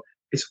before, or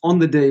it's on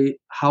the day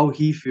how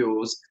he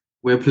feels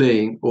we're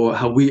playing, or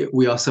how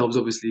we ourselves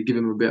obviously give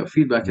him a bit of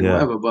feedback and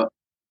whatever, but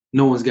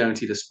no one's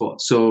guaranteed a spot.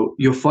 So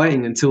you're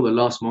fighting until the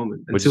last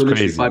moment. Which is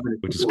crazy. 5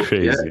 minutes which before. Is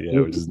crazy. Yeah,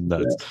 which is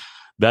nuts.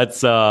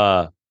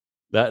 Yeah.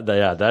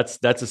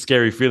 That's a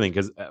scary feeling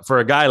because for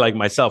a guy like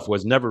myself who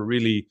was never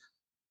really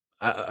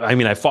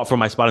I fought for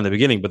my spot in the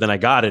beginning, but then I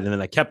got it and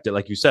then I kept it.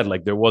 Like you said,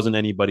 like there wasn't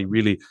anybody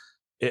really.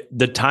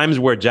 The times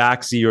where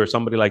Jaxie or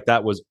somebody like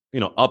that was,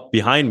 up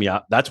behind me,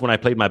 that's when I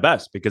played my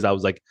best because I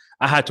was like,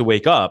 I had to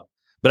wake up.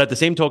 But at the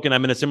same token,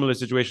 I'm in a similar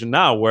situation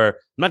now where I'm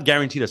not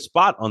guaranteed a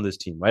spot on this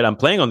team, right? I'm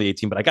playing on the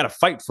 18, but I got to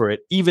fight for it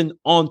even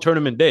on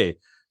tournament day.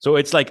 So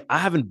it's like, I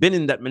haven't been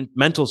in that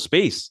mental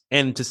space.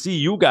 And to see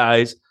you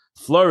guys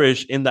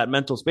flourish in that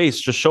mental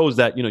space just shows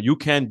that, you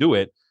can do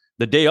it.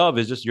 The day of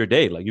is just your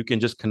day. Like you can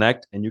just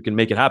connect and you can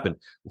make it happen.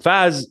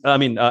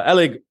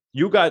 Elig,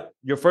 you got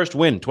your first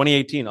win,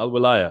 2018,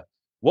 Al-Wilaya.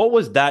 What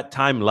was that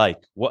time like?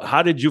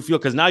 How did you feel?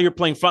 Because now you're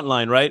playing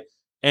frontline, right?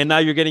 And now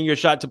you're getting your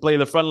shot to play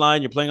the front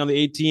line. You're playing on the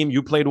A team.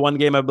 You played one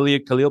game, I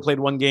believe. Khalil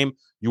played one game.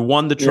 You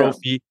won the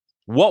trophy. Yeah.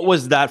 What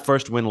was that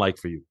first win like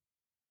for you?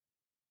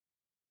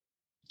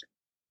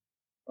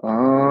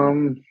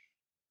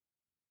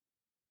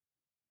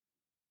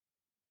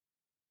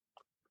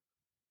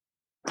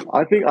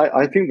 I think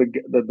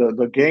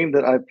the game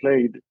that I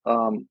played.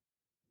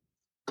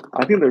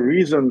 I think the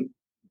reason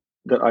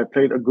that I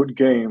played a good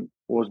game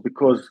was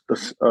because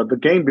the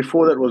game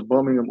before that was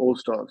Birmingham All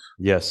Stars.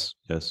 Yes.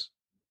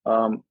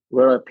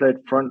 Where I played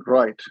front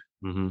right,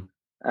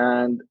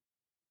 and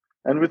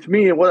with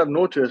me, what I've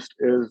noticed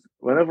is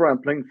whenever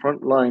I'm playing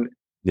front line,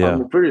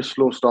 I'm a very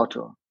slow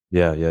starter.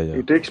 Yeah.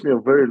 It takes me a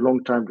very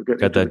long time to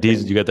get into that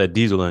diesel. You got that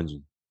diesel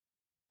engine.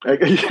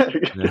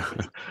 Exactly.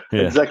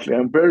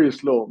 I'm very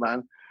slow,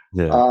 man.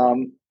 Yeah.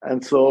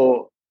 And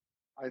so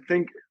I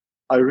think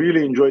I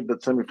really enjoyed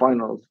that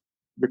semifinals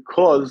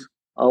because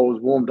I was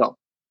warmed up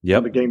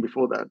in the game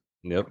before that.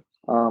 Yep.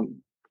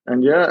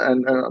 And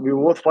we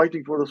were both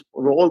fighting for the.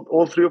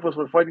 All three of us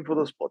were fighting for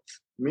the spots.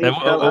 Me,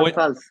 Cal, and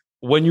Faz.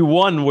 When you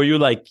won, were you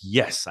like,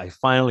 "Yes, I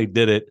finally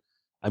did it"?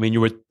 I mean,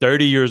 you were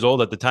 30 years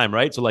old at the time,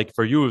 right? So, like,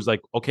 for you, it was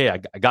like, "Okay, I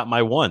got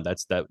my one."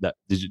 That's that.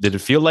 Did it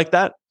feel like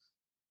that?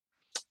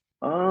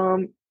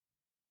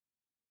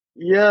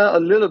 Yeah, a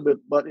little bit.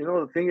 But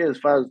the thing is,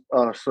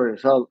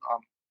 Sal,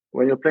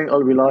 when you're playing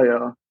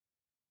Al-Wilaya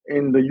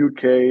in the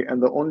UK,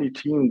 and the only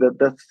team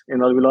that's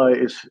in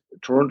Al-Wilaya is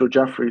Toronto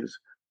Jafferys,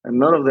 and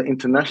none of the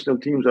international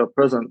teams are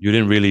present. You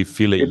didn't really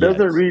feel it. It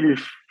doesn't really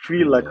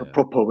feel like a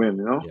proper win,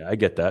 Yeah, I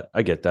get that.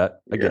 I get that.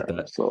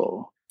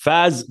 So,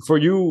 Faz, for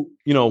you,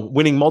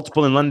 winning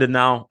multiple in London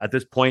now at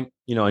this point,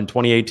 in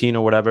 2018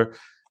 or whatever,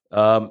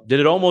 did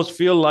it almost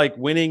feel like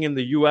winning in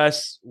the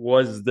US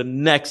was the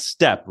next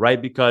step, right?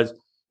 Because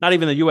not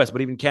even the US, but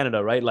even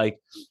Canada, right? Like,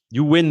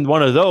 you win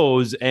one of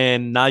those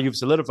and now you've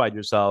solidified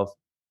yourself.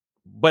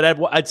 But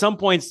at some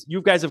points,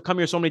 you guys have come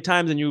here so many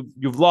times and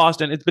you've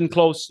lost, and it's been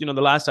close. The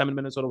last time in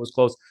Minnesota was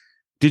close.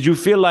 Did you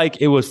feel like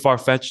it was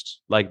far-fetched,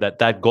 like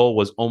that goal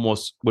would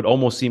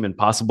almost seem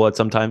impossible at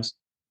some times?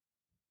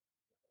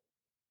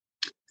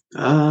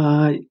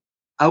 I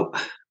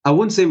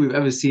wouldn't say we've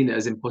ever seen it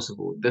as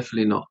impossible.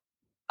 Definitely not.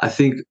 I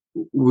think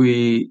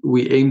we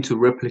aim to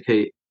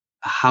replicate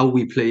how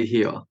we play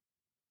here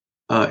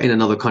in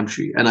another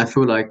country, and I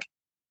feel like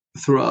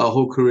throughout our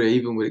whole career,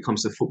 even when it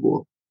comes to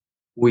football,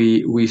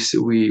 we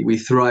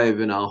thrive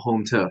in our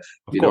home turf.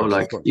 Even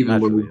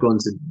when we've gone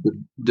to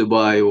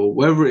Dubai or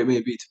wherever it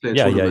may be to play a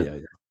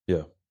tournament.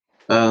 Yeah.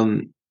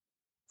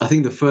 I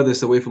think the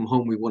furthest away from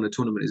home we won a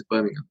tournament is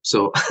Birmingham.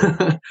 So,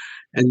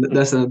 and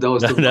that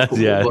was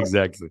football,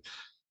 exactly.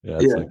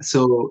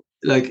 So,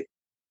 like,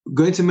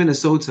 going to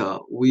Minnesota,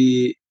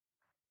 we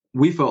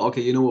felt,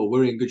 okay, you know what,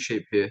 we're in good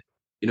shape here.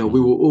 We were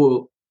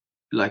all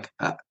like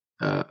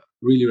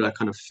really like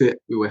kind of fit.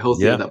 We were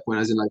healthy at that point,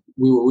 as in like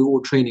we were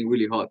all training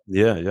really hard.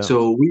 Yeah.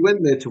 So we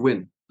went there to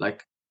win,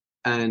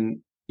 and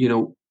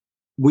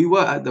we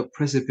were at the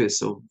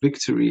precipice of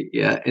victory,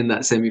 in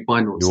that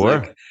semi-finals.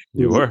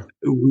 You were.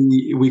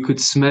 We could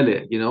smell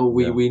it.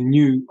 We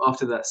knew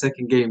after that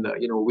second game that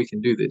we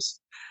can do this.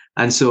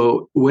 And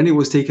so when it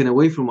was taken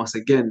away from us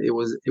again, it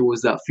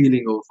was that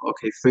feeling of,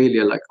 okay,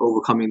 failure, like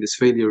overcoming this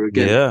failure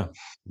again.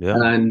 Yeah.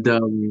 And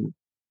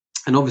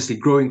obviously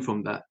growing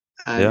from that.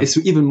 And it's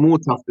even more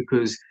tough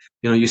because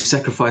you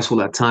sacrifice all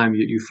that time,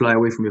 you fly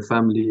away from your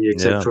family,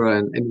 etc.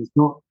 And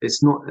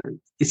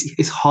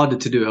it's harder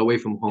to do it away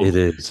from home. It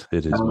is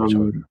much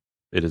harder.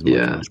 It is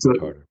much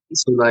harder.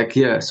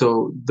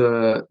 So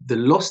the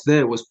loss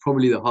there was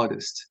probably the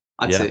hardest,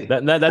 I'd say.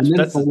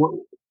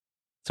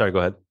 Sorry, go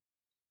ahead.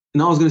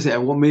 No, I was going to say,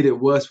 and what made it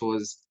worse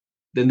was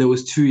then there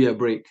was 2-year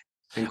break.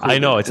 I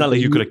know, it's not like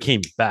you could have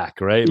came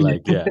back, right?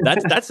 Like,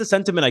 that's the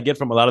sentiment I get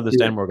from a lot of the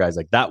Stanmore guys.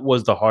 Like, that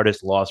was the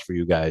hardest loss for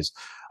you guys,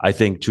 I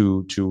think,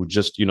 to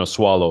just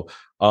swallow.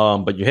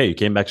 But you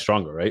came back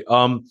stronger, right?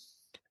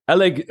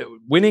 Like,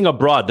 winning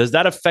abroad, does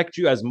that affect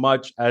you as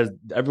much as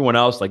everyone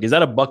else? Like, is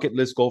that a bucket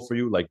list goal for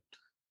you? Like,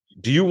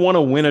 do you want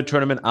to win a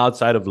tournament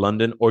outside of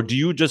London, or do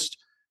you just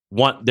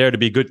want there to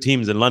be good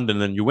teams in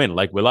London and you win,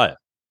 like Wilaya?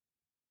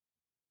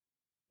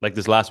 Like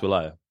this last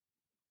Wilaya?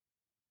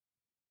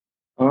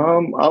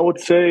 I would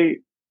say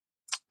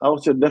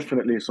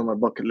definitely it's on my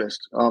bucket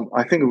list.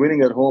 I think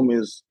winning at home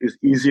is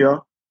easier.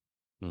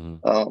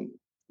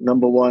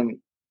 Number one,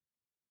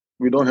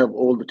 we don't have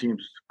all the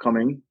teams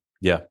coming.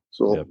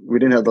 So we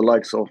didn't have the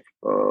likes of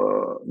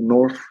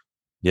North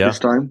this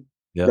time.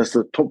 That's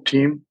the top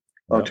team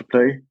to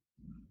play.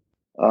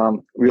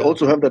 We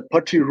also have that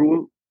putty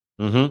rule,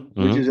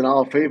 which is in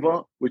our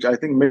favor, which I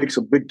think makes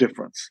a big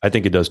difference. I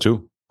think it does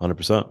too,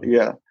 100%.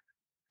 Yeah.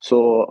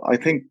 So I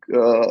think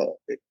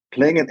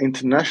playing an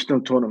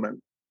international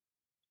tournament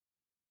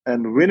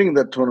and winning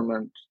that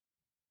tournament,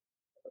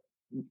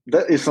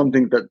 that is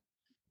something that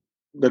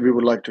that we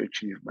would like to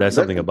achieve. Man. There's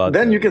something about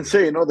then that. you can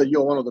say, that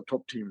you're one of the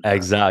top teams. Man.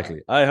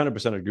 Exactly. I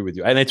 100% agree with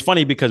you. And it's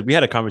funny because we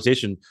had a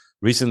conversation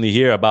recently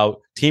here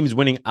about teams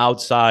winning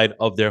outside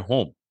of their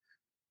home.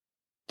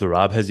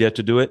 Turab has yet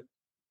to do it.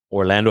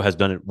 Orlando has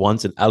done it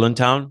once in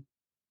Allentown.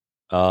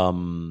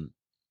 United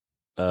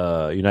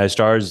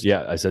Stars,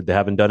 yeah, I said they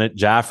haven't done it.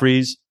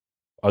 Jafferys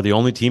are the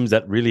only teams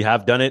that really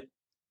have done it.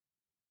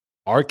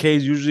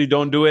 RKs usually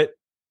don't do it.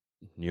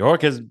 New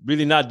York has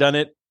really not done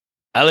it.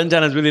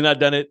 Allentown has really not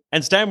done it.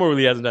 And Stanmore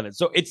really hasn't done it.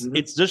 So it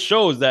just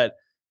shows that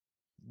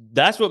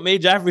that's what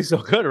made Jaffery so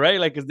good, right?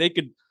 Like, because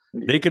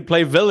they could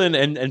play villain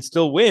and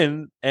still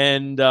win.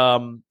 And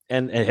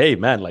hey,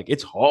 man, like,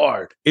 it's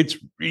hard. It's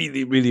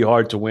really, really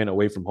hard to win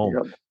away from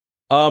home.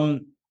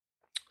 Yep.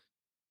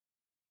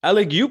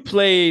 Alec, you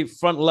play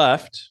front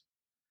left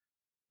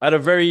at a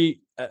very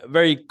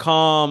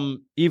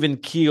calm, even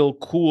keel,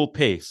 cool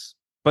pace.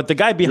 But the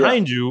guy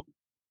behind you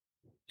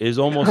is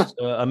almost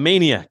a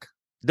maniac.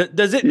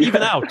 Does it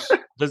even out?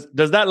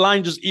 Does that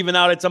line just even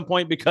out at some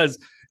point because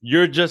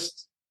you're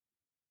just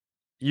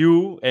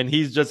you and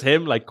he's just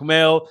him? Like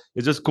Kumail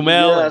is just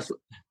Kumail. Yes.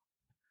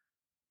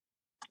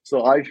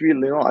 So I feel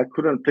I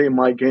couldn't play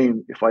my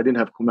game if I didn't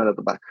have Kumail at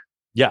the back.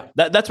 Yeah,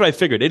 that's what I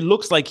figured. It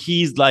looks like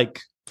he's like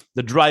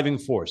the driving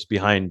force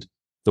behind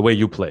the way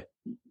you play.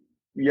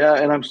 Yeah,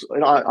 and I'm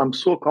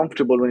so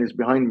comfortable when he's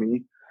behind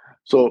me.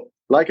 So,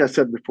 like I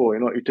said before,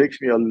 it takes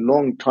me a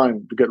long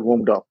time to get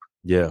warmed up.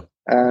 Yeah,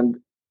 and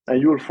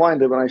you will find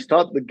that when I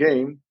start the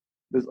game,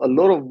 there's a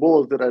lot of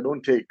balls that I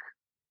don't take.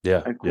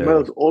 Yeah, and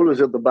Kumail's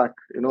always at the back,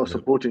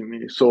 supporting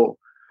me. So,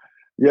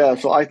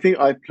 so I think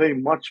I play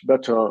much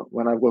better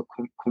when I've got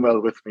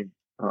Kumail with me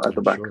at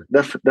the back. Sure.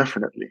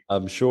 Definitely.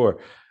 I'm sure.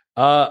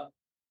 Faz,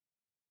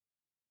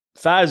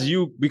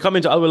 we come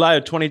into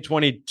Al-Wilaya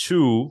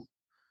 2022,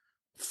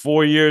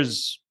 3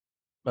 years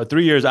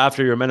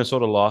after your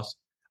Minnesota loss,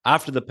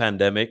 after the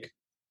pandemic.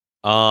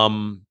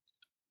 What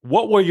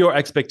were your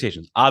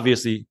expectations?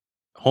 Obviously,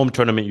 home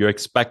tournament, you're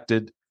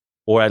expected,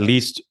 or at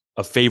least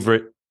a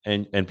favorite,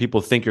 and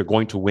people think you're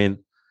going to win.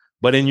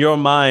 But in your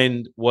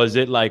mind, was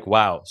it like,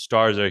 wow,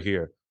 Stars are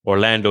here,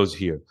 Orlando's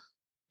here,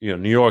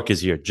 New York is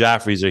here,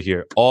 Jafferys are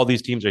here, all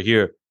these teams are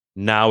here.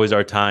 Now is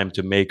our time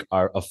to make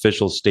our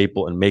official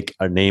staple and make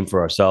a name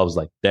for ourselves.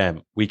 Like,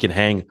 damn, we can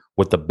hang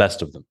with the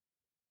best of them.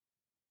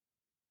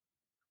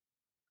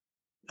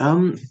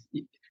 I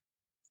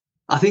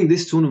think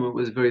this tournament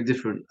was very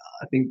different.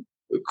 I think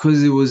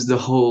because it was the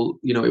whole,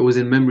 it was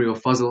in memory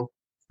of Fazal.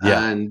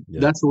 And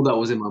that's all that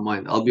was in my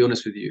mind. I'll be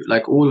honest with you.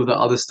 Like, all of the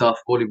other stuff,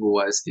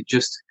 volleyball-wise, it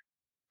just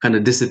kind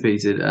of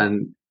dissipated.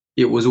 And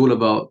it was all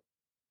about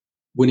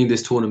winning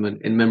this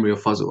tournament in memory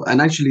of Fazal.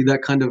 And actually,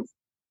 that kind of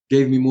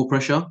gave me more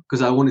pressure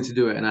because I wanted to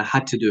do it and I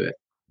had to do it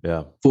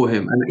for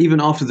him. And even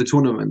after the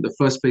tournament, the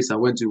first place I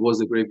went to was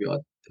the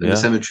graveyard, the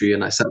cemetery,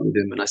 and I sat with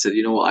him and I said,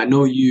 you know what, I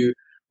know you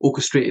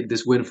orchestrated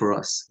this win for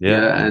us.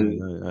 And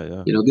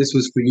this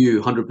was for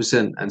you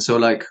 100%. And so,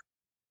 like,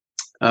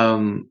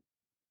 all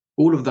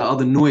of the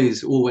other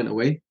noise all went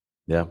away.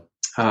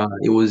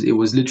 It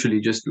was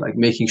literally just like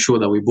making sure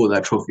that we brought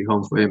that trophy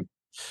home for him.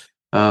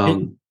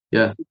 Can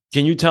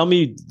you tell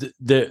me,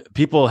 the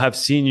people have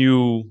seen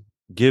you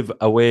give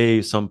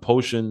away some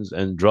potions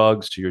and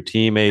drugs to your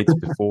teammates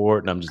before?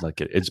 And I'm just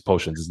like, it's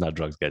potions, it's not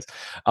drugs, guys.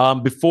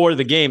 Before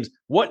the games,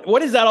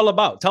 what is that all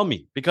about? Tell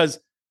me, because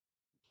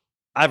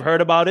I've heard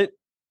about it,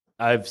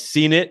 I've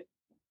seen it.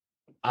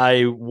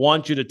 I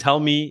want you to tell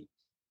me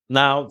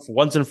now,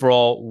 once and for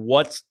all,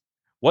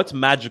 what's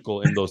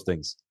magical in those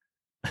things.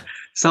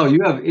 So you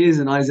have ears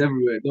and eyes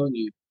everywhere, don't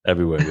you?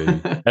 Everywhere, baby.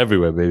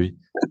 Everywhere, baby.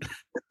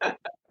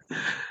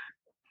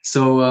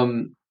 So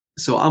I'm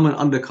an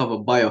undercover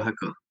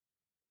biohacker.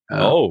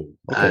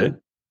 Okay.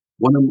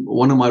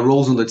 One of my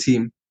roles on the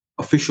team,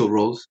 official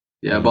roles,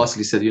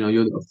 Basically said, you're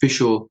the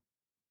official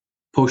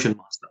potion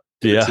master of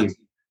the team.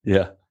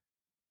 Yeah.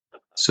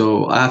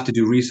 So I have to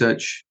do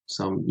research,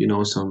 some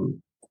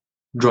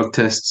drug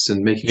tests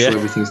and making sure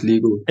everything's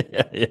legal.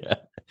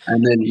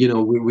 And then,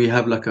 we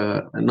have like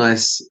a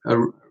nice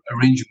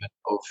arrangement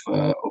of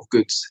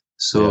goods.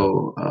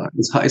 So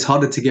it's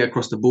harder to get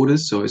across the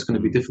borders. So it's going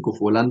to be difficult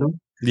for Orlando.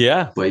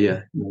 Yeah. But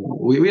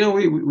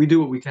we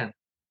do what we can.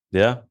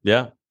 Yeah.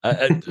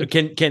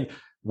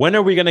 When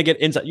are we going to get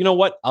inside? You know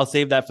what? I'll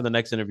save that for the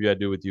next interview I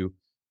do with you.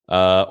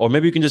 Or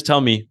maybe you can just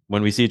tell me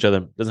when we see each other.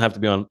 It doesn't have to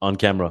be on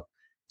camera.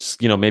 Just,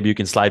 maybe you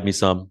can slide me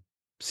some,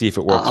 see if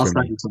it works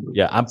for me.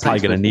 Yeah, I'm probably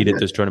going to need it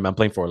this tournament. I'm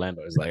playing for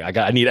Orlando. It's like,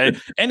 I need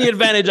any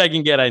advantage I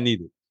can get. I need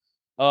it.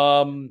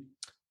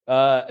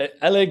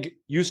 Oleg,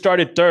 you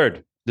started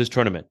third this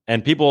tournament,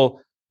 and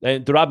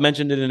Turab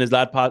mentioned it in his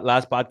last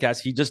podcast.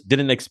 He just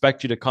didn't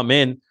expect you to come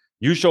in.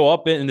 You show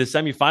up in the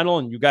semifinal,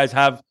 and you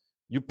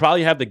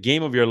probably have the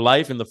game of your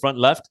life in the front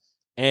left,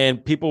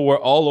 and people were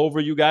all over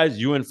you guys.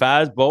 You and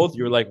Faz both.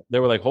 They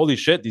were like, holy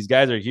shit, these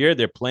guys are here.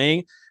 They're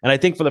playing, and I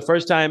think for the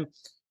first time,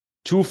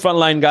 two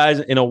frontline guys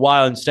in a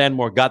while in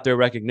Stanmore got their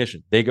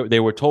recognition. They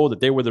were told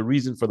that they were the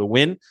reason for the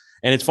win,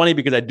 and it's funny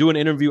because I do an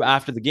interview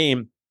after the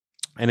game,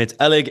 and it's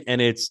Oleg and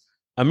it's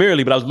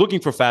Amirali, but I was looking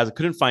for Faz. I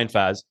couldn't find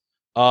Faz.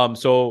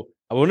 So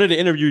I wanted to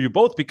interview you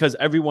both because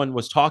everyone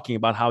was talking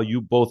about how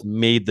you both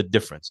made the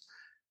difference.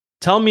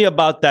 Tell me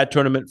about that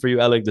tournament for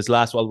you, Elig, this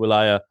last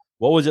Al-Wilaya.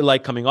 What was it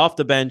like coming off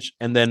the bench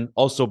and then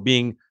also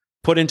being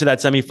put into that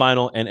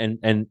semifinal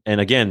and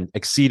again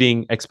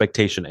exceeding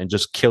expectation and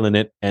just killing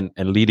it and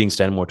leading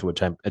Stanmore to a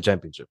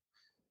championship?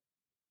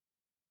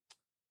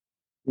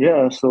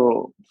 Yeah,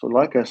 so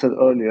like I said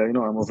earlier,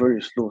 I'm a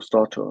very slow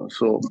starter.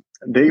 So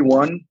day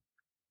one,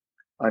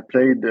 I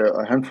played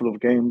a handful of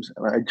games,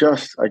 and I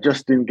just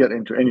didn't get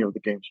into any of the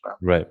games, man.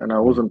 Right. And I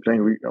wasn't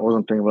playing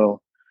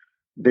well.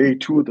 Day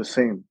two, the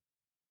same.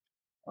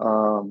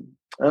 And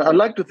I'd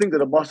like to think that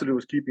the master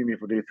was keeping me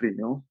for day three,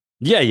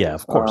 Yeah,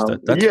 of course.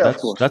 Of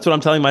course. That's what I'm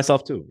telling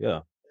myself too.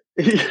 Yeah.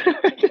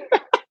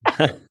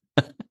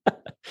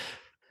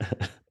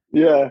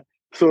 Yeah.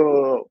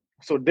 So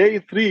day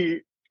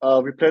three,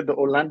 we played the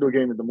Orlando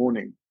game in the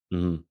morning,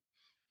 and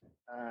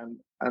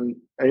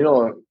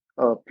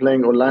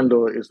playing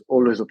Orlando is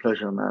always a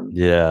pleasure, man.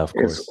 Yeah, of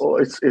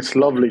course. It's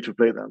lovely to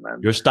play them, man.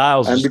 Your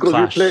styles and just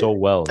clash so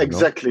well.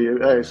 Exactly.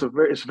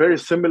 It's very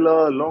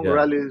similar, long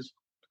rallies,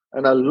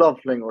 and I love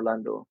playing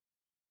Orlando.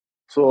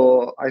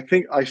 So I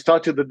think I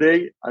started the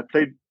day. I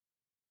played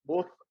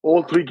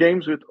all three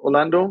games with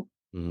Orlando.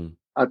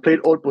 I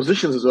played all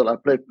positions as well. I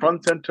played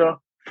front center,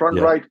 front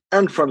right,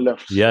 and front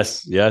left.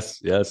 Yes.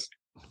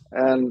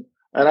 And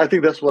I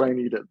think that's what I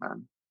needed,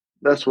 man.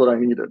 That's what I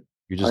needed.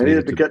 I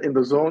needed to get in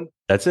the zone.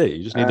 That's it.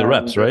 You just need the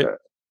reps, right?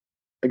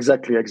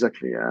 Exactly.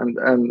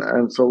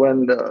 And so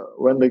when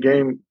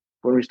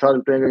we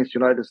started playing against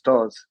United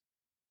Stars,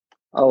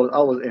 I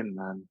was in,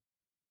 man.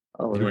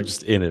 You were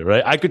just in it,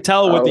 right? I could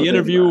tell with the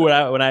interview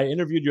when I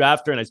interviewed you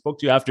after and I spoke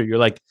to you after, you're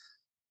like,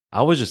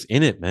 I was just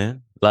in it,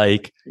 man.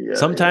 Like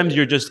sometimes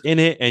you're just in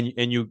it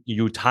and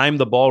you time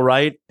the ball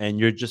right and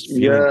you're just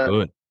feeling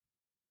good.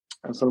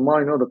 And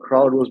Salman, the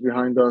crowd was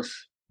behind us.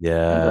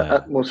 Yeah. The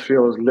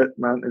atmosphere was lit,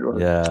 man.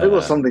 It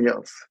was something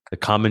else. The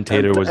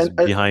commentator was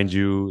behind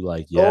you,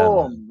 like,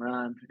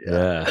 man.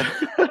 Yeah.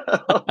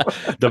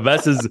 The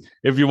best is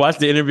if you watch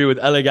the interview with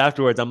Elig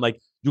afterwards, I'm like,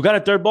 you got a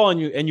third ball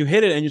and you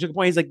hit it and you took a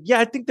point. He's like, yeah,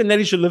 I think the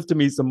netty should lift to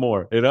me some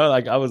more.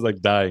 Like I was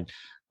like dying.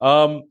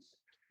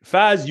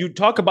 Faz, you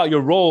talk about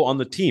your role on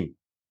the team.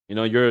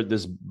 You're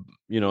this,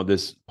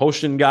 this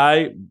potion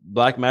guy,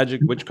 black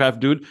magic, witchcraft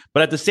dude.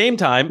 But at the same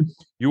time,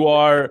 you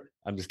are,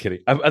 I'm just kidding.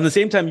 At the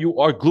same time, you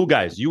are glue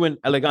guys. You and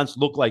Elegance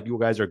look like you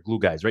guys are glue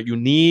guys, right? You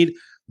need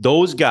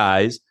those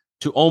guys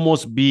to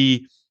almost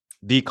be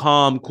the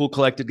calm, cool,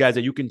 collected guys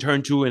that you can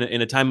turn to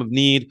in a time of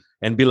need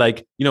and be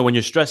like, when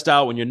you're stressed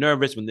out, when you're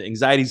nervous, when the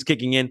anxiety's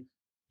kicking in.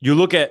 You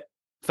look at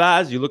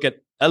Faz, you look at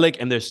Elik,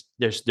 and they're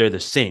the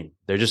same.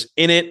 They're just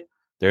in it.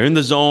 They're in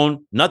the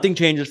zone. Nothing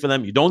changes for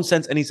them. You don't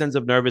sense any sense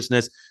of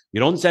nervousness. You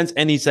don't sense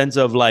any sense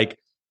of like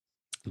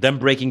them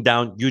breaking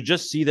down. You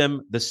just see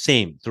them the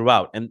same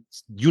throughout. And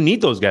you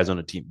need those guys on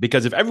a team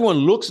because if everyone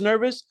looks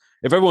nervous,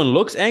 if everyone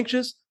looks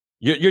anxious,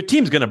 your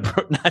team's going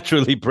to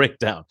naturally break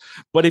down.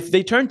 But if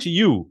they turn to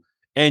you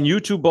and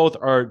you two both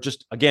are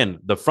just, again,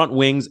 the front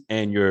wings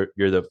and you're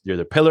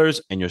the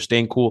pillars and you're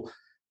staying cool,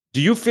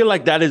 do you feel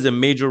like that is a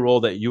major role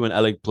that you and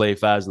Elig play,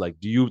 Faz? Like,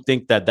 do you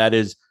think that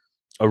is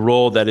a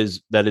role that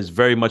is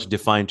very much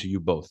defined to you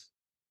both?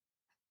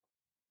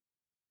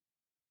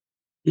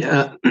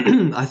 Yeah,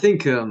 I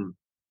think in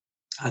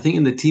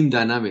the team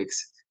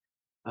dynamics,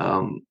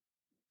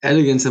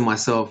 Elegance and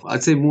myself,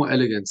 I'd say more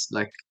Elegance.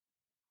 Like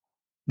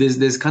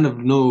there's kind of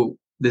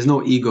there's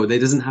no ego. There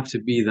doesn't have to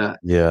be that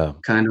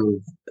kind of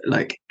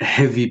like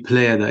heavy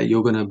player that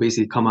you're gonna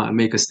basically come out and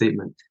make a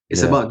statement.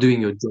 It's about doing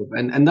your job,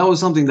 and that was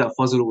something that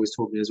Fazil always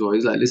told me as well.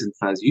 He's like, listen,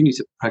 Faz, you need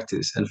to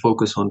practice and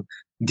focus on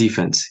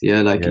defense.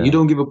 You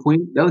don't give a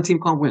point, the other team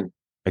can't win.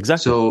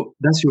 Exactly. So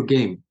that's your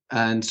game,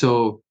 and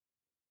so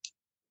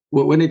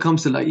when it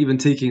comes to like even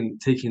taking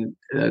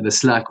the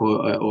slack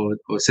or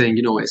saying,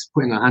 it's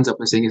putting our hands up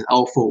and saying it's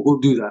our fault, we'll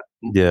do that.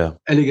 Yeah,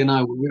 Elig and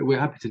I, we're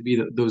happy to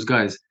be those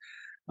guys.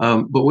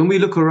 But when we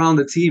look around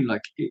the team,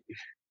 like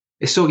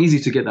it's so easy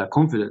to get that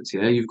confidence.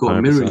 Yeah, you've got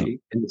 100%. Mirali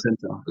in the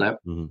center. Like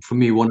for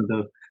me, one of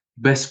the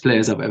best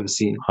players I've ever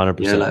seen. 100%.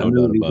 Yeah, like,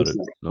 no doubt about it.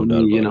 No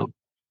doubt about it.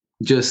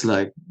 Just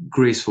like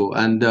graceful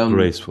and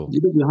graceful. You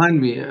look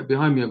behind me. I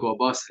got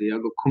Basri, I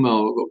got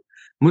Kumal, I got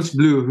Much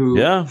Blue,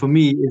 who for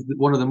me is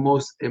one of the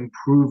most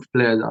improved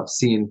players I've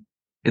seen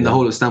in the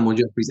whole of Stanmore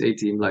Jafferys A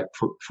team. Like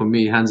for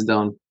me, hands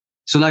down.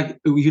 So like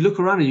you look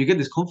around and you get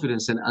this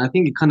confidence, and I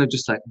think it kind of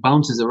just like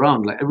bounces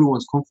around. Like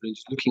everyone's confident,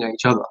 just looking at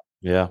each other.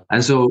 Yeah.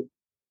 And so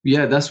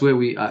that's where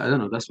I don't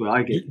know. That's where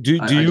I get.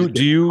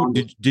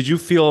 Did you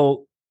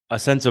feel a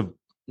sense of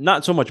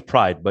not so much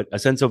pride, but a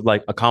sense of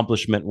like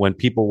accomplishment when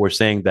people were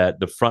saying that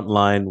the front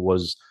line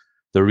was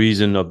the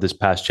reason of this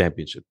past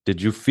championship?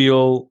 Did you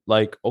feel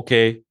like,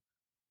 okay,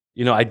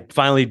 I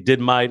finally did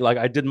my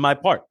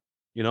part,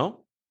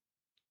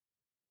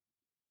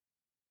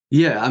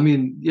 Yeah, I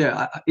mean,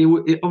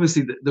 it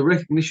obviously the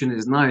recognition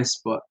is nice,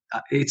 but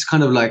it's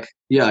kind of like,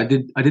 I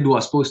did what I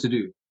was supposed to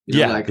do.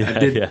 Like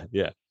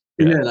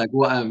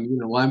what I'm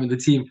in the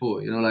team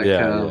for.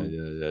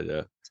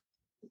 Yeah.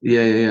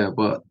 Yeah.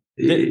 But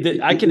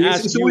I can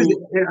ask it's you. always,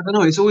 I don't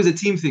know. It's always a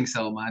team thing,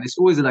 Sal, man. It's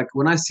always like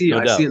when I see it,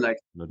 No I doubt. see it like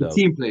No the doubt.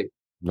 team play.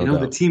 No You know,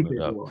 doubt. the team No play.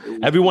 doubt. Well,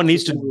 Everyone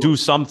needs to do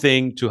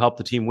something to help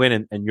the team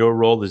win, and your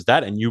role is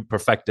that, and you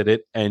perfected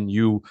it, and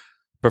you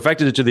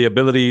perfected it to the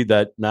ability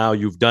that now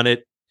you've done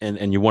it,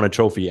 and you won a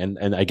trophy.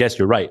 And I guess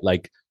you're right.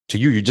 Like, to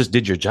you, you just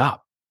did your job.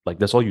 Like,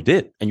 that's all you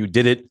did, and you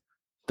did it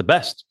the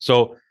best.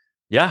 So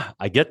yeah,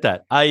 I get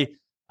that. I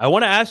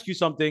want to ask you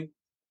something.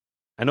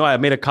 I know I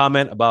made a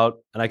comment about,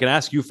 and I can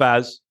ask you,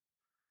 Faz.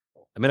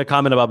 I made a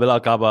comment about Bilal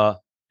Kaba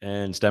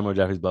and Stanmore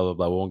Jafferys, blah, blah,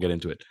 blah. We won't get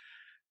into it.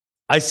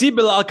 I see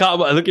Bilal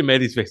Kaba. Look at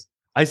Mehdi's face.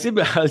 I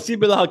see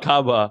Bilal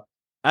Kaba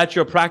at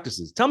your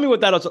practices. Tell me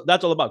what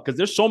that's all about, because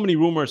there's so many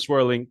rumors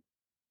swirling.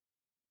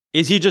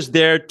 Is he just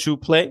there to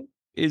play?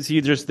 Is he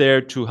just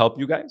there to help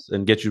you guys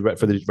and get you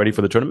ready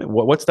for the tournament?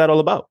 What's that all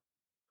about?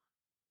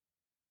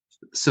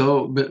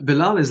 So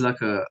Bilal is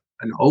like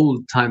an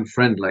old time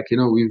friend. Like, you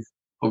know, we've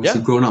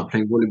obviously grown up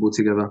playing volleyball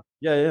together.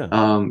 Yeah.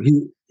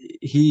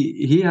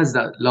 He has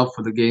that love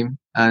for the game,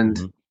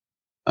 and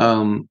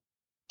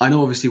I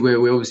know obviously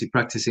we're obviously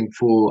practicing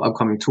for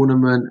upcoming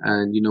tournament,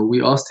 and you know,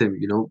 we asked him,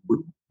 you know,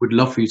 would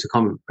love for you to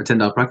come and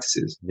attend our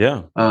practices.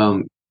 Yeah.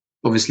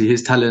 Obviously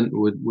his talent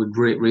would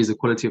raise the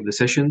quality of the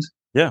sessions.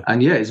 Yeah.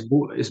 And yeah, it's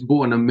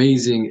brought an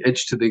amazing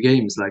edge to the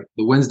games. Like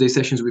the Wednesday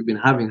sessions we've been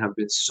having have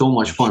been so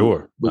much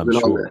fun.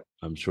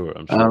 I'm sure.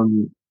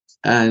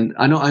 And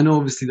I know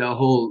obviously that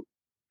whole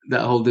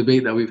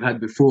debate that we've had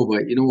before,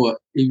 but you know what?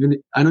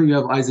 Even I know you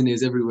have eyes and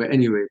ears everywhere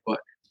anyway, but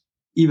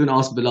even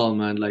ask Bilal,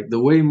 man, like the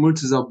way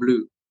Murtaza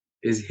Blue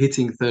is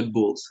hitting third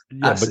balls.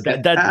 Yeah,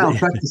 but at our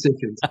practice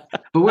sessions.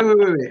 But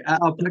wait.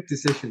 At our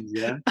practice sessions,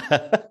 yeah.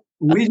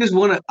 We just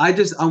want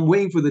to. I'm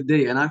waiting for the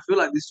day, and I feel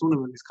like this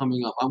tournament is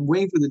coming up. I'm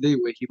waiting for the day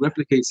where he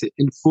replicates it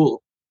in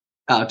full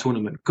at a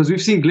tournament, because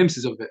we've seen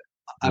glimpses of it.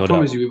 I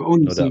promise you, we've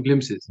only seen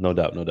glimpses. No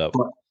doubt.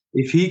 But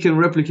if he can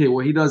replicate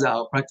what he does at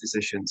our practice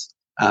sessions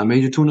at a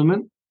major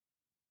tournament,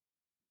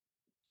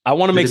 I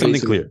want to make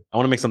something clear.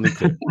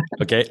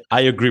 Okay,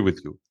 I agree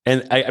with you.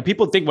 And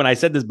people think when I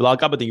said this Bilal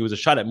Kaba thing, it was a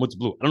shot at Mutz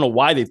Blue. I don't know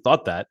why they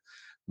thought that.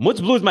 Mutz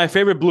Blue is my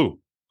favorite blue.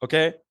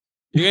 Okay,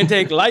 you can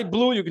take light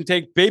blue, you can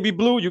take baby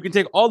blue, you can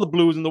take all the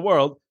blues in the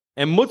world,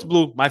 and Mutz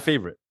Blue, my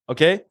favorite.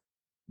 Okay,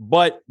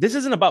 but this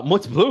isn't about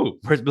Mutz Blue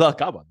versus Bilal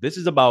Kaba. This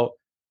is about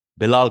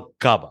Bilal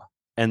Kaba,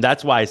 and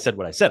that's why I said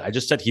what I said. I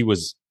just said he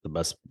was the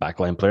best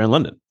backline player in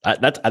London. I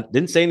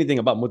didn't say anything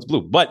about Mutz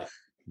Blue, but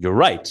you're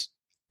right.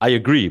 I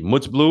agree.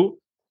 Mutz Blue,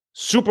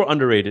 super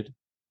underrated.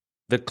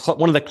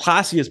 One of the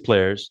classiest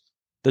players.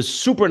 The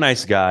super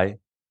nice guy.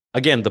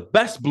 Again, the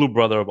best blue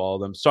brother of all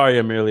of them. Sorry,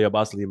 Amirli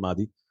Abbasli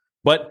Madi.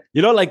 But,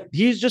 you know, like,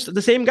 he's just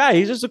the same guy.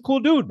 He's just a cool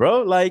dude,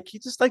 bro. Like,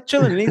 he's just like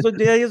chilling, and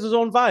he has his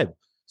own vibe.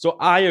 So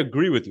I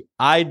agree with you.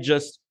 I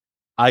just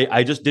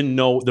didn't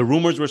know. The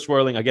rumors were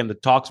swirling. Again, the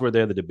talks were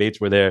there. The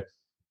debates were there.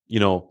 You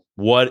know,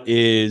 what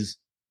is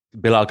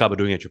Bilal Kaba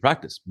doing at your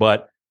practice?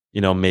 But,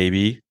 you know,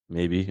 maybe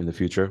in the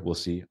future, we'll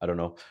see. I don't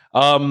know.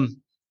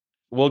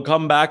 We'll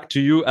come back to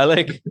you,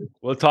 Alec.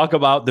 We'll talk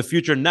about the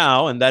future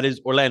now, and that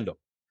is Orlando.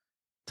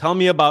 Tell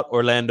me about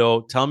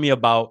Orlando. Tell me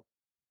about,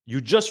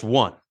 you just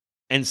won.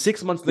 And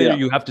 6 months later,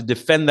 you have to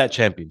defend that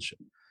championship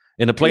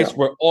in a place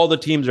where all the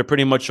teams are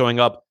pretty much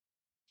showing up.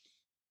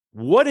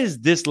 What is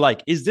this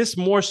like? Is this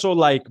more so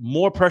like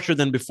more pressure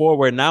than before,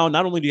 where now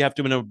not only do you have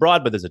to win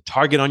abroad, but there's a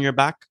target on your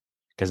back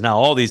because now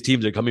all these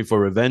teams are coming for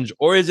revenge?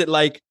 Or is it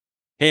like,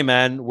 hey,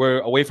 man, we're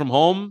away from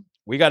home.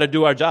 We got to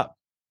do our job?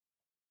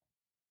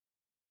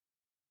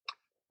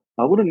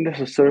 I wouldn't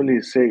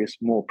necessarily say it's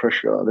more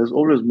pressure. There's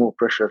always more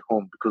pressure at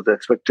home because the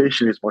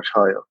expectation is much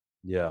higher.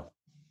 Yeah.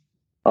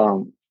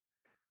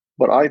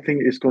 But I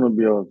think it's going to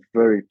be a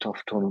very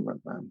tough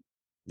tournament, man.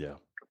 Yeah.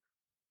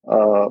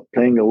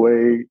 Playing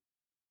away,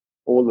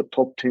 all the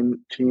top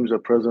teams are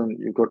present.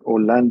 You've got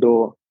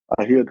Orlando.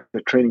 I hear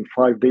they're training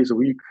 5 days a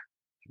week.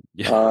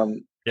 Yeah.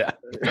 Yeah.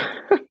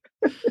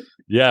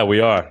 Yeah,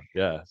 we are.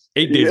 Yeah.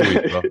 8 days a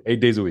week, bro. 8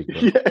 days a week.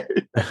 Bro.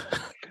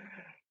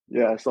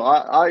 Yeah. So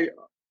I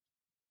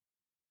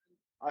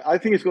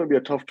think it's going to be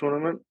a tough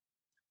tournament,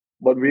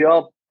 but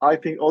I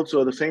think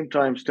also at the same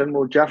time,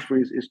 Stanmore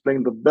Jafferys is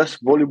playing the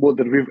best volleyball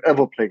that we've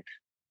ever played.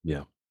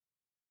 Yeah.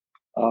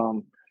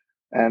 And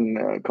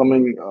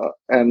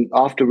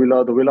after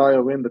the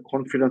Wilaya win, the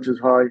confidence is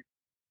high.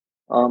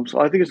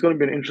 So I think it's going to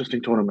be an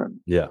interesting tournament.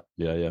 Yeah.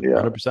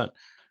 100%.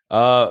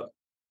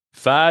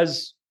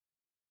 Faz,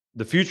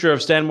 the future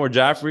of Stanmore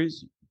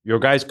Jafferys, your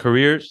guys'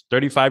 careers,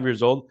 35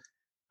 years old.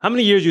 How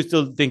many years you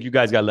still think you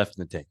guys got left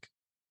in the tank?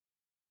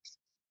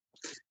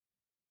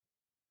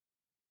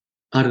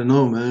 I don't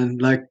know, man.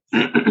 Like,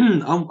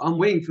 I'm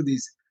waiting for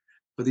these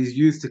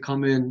youth to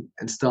come in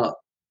and start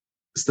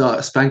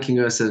spanking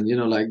us and, you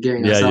know, like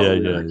getting us out.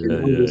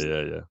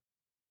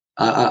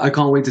 I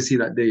can't wait to see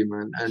that day,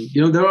 man. And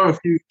you know, there are a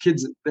few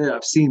kids there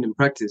I've seen in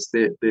practice.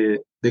 They're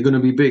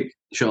gonna be big,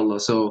 inshallah.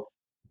 So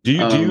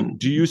do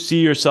you see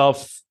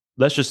yourself?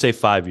 Let's just say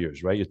 5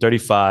 years, right? You're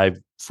 35,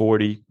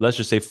 40. Let's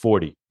just say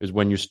 40 is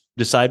when you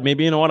decide,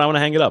 maybe, you know what, I want to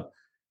hang it up.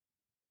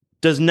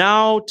 does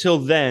now till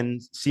then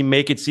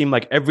make it seem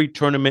like every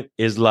tournament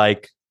is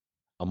like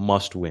a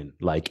must win?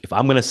 Like if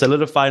I'm going to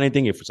solidify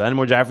anything, if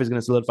Stanmore Jafferys is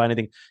going to solidify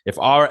anything, if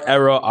our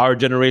era, our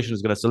generation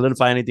is going to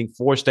solidify anything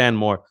for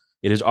Stanmore,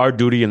 it is our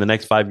duty in the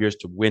next 5 years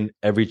to win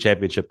every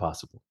championship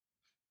possible.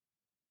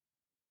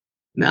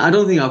 Now, I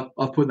don't think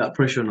I've put that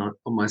pressure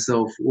on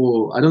myself,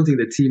 or I don't think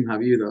the team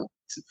have either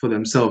for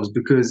themselves,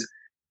 because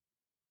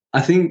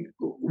I think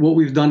what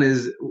we've done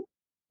is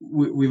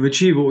we've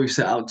achieved what we've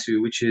set out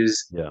to, which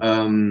is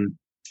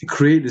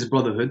create this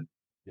brotherhood,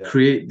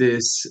 create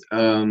this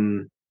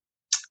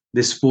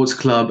this sports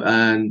club,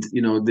 and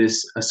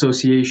this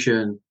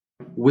association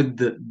with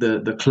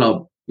the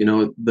club.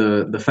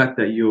 The fact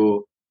that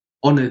you're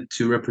honored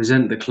to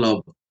represent the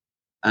club,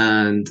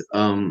 and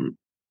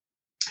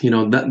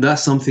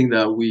that's something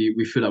that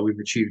we feel like we've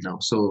achieved now.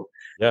 So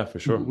yeah, for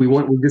sure. We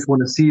just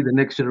want to see the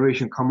next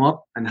generation come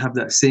up and have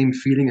that same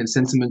feeling and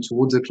sentiment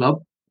towards the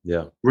club.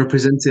 Yeah,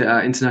 represent it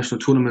at international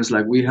tournaments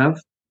like we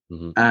have,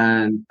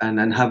 and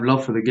have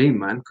love for the game,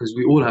 man. Because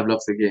we all have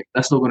love for the game.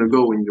 That's not going to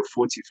go when you're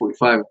 40,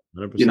 45.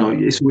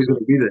 100%. It's always going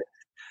to be there.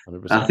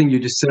 100%. I think you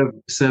just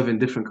serve in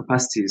different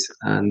capacities,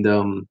 and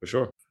for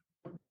sure.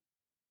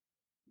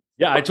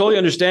 Yeah, I totally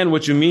understand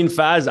what you mean,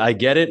 Faz. I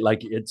get it.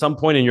 Like at some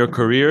point in your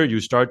career, you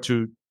start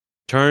to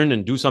turn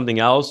and do something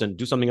else for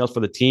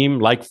the team,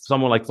 like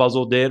someone like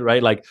Fazal did,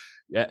 right? Like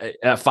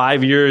at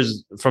 5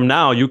 years from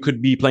now, you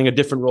could be playing a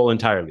different role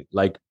entirely,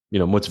 like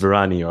Mutz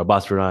Virani or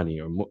Abbas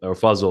Virani or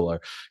Fazal, or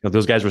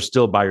those guys were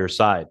still by your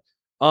side.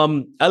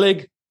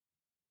 Elig,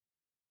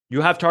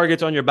 you have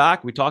targets on your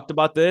back. We talked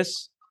about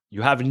this.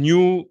 You have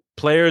new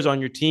players on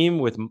your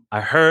team.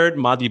 I heard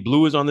Madi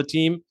Blue is on the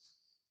team.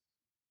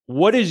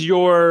 What is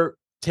your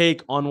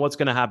take on what's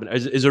going to happen?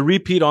 Is a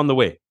repeat on the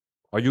way?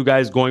 Are you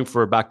guys going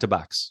for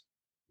back-to-backs?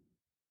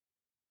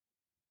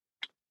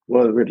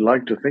 Well, we'd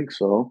like to think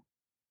so.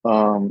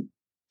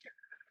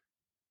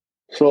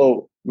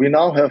 So we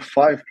now have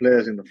 5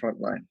 players in the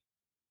front line.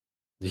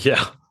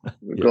 Yeah.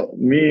 We've got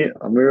me,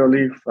 Amir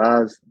Ali,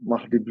 Faz,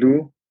 Mahdi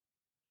Blue,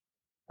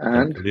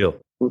 and Khalil.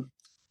 Who's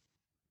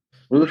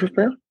the 5th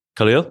player?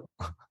 Khalil.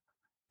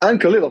 And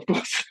Khalil, of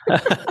course.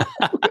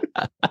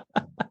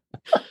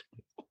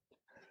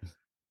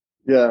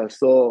 Yeah,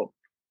 so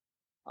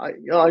I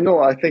know.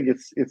 I think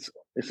it's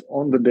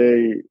on the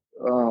day.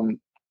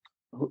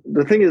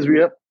 The thing is, we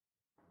have,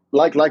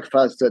 like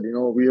Faz said,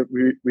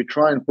 we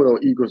try and put our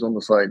egos on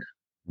the side.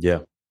 Yeah.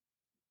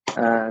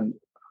 And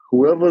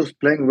whoever's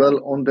playing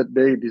well on that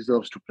day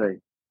deserves to play.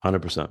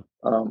 100%.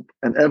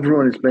 And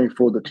everyone is playing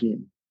for the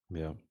team.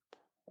 Yeah.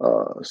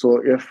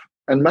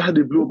 And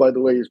Mahdi Blue, by the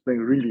way, is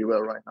playing really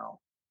well right now.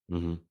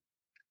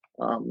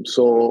 Mm-hmm.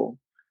 So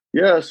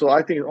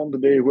I think on the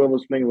day,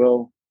 whoever's playing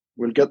well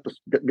will get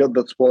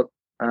that spot,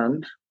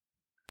 and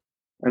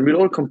we'll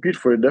all compete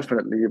for it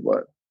definitely.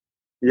 But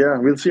yeah,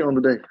 we'll see on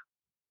the day.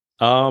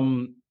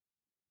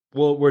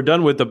 Well, we're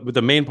done with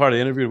the main part of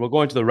the interview. We'll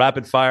go into the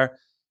rapid fire.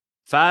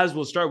 Faz,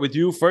 we'll start with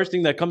you. First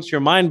thing that comes to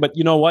your mind, but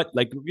you know what?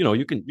 Like,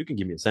 you can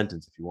give me a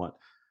sentence if you want.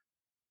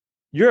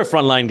 You're a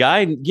frontline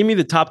guy. Give me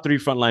the top 3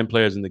 frontline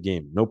players in the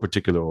game. No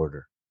particular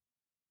order.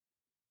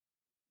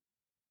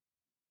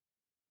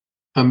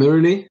 Amir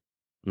Ali.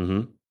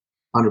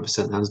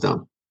 100%, hands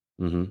down.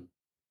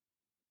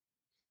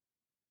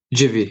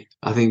 Jivy.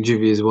 I think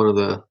Jivy is one of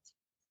the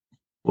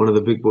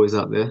big boys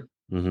out there.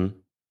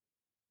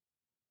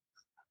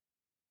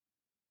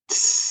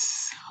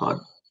 It's hard.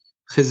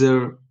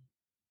 Khizr,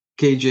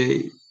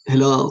 KJ,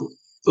 Hilal,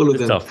 all of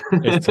them. Tough.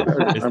 It's tough.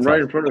 I'm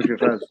right in front of you,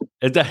 Faz.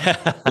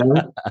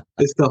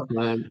 It's tough,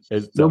 man.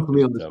 Don't put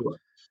me on the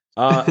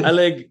spot.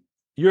 Elig,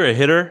 you're a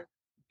hitter.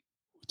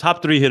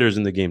 Top 3 hitters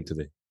in the game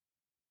today.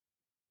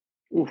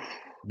 Oof.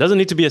 Doesn't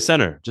need to be a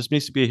center. Just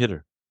needs to be a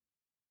hitter.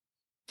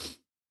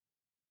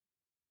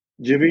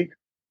 Jivy.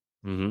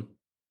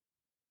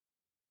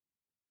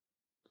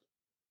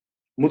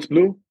 Mutz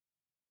Blue.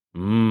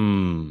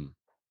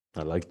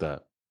 I like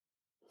that.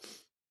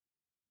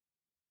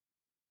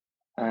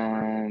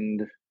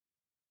 And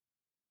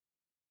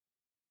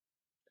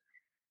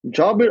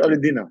Jabir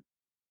Alidina.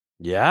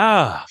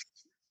 Yeah,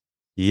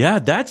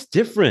 that's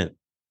different.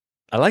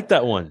 I like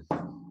that one.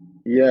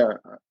 Yeah,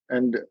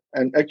 and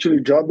actually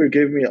Jabir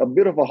gave me a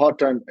bit of a hard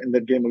time in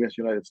that game against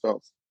United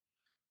Stars.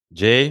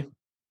 Jay,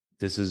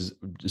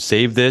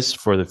 save this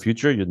for the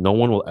future. No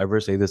one will ever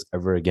say this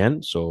ever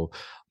again. So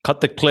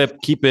cut the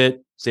clip, keep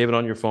it, save it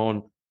on your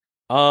phone.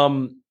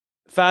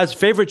 Faz,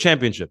 favorite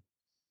championship?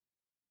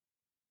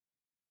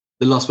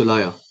 The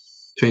Al-Wilaya,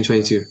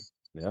 2022.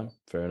 Yeah,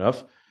 fair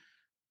enough.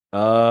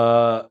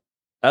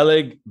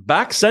 Elig,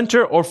 back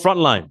center or front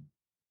line?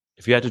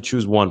 If you had to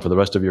choose one for the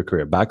rest of your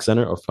career, back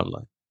center or front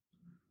line?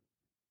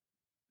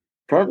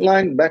 Front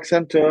line, back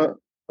center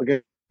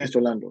against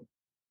Orlando.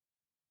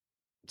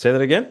 Say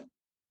that again?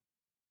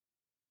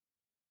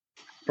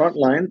 Front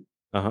line.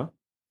 But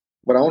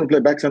I want to play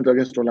back center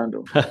against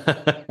Orlando.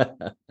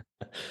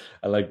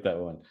 I like that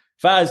one.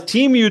 Faz,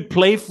 team you'd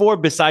play for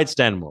besides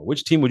Stanmore.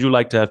 Which team would you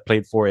like to have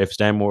played for if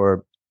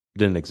Stanmore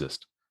didn't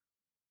exist?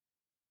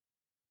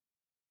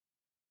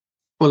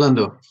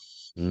 Orlando.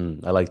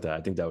 I like that.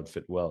 I think that would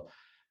fit well.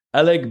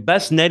 Alec,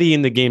 best netty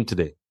in the game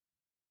today.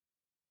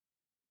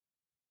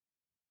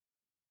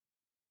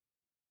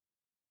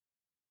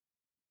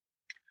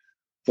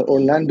 The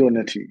Orlando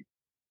netty.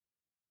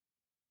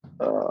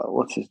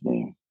 What's his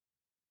name?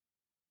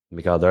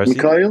 Mikhail Darcy?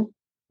 Mikhail?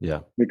 Yeah.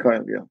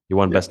 Mikhail, yeah. You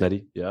won best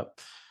netty? Yeah.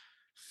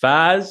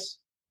 Faz,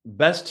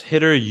 best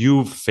hitter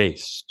you've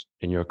faced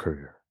in your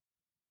career.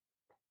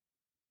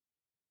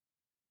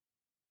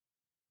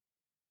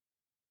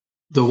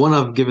 The one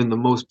I've given the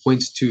most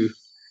points to,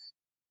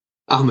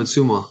 Ahmed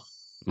Suma.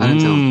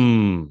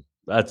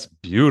 That's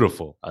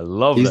beautiful. I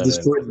love He's that.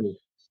 destroyed me.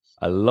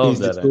 I love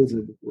that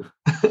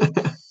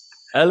answer.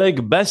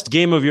 Alec, best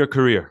game of your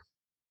career.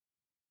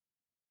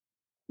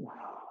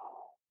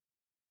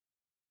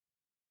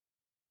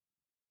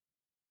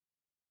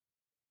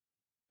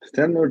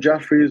 Stanmore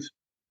Jafferys,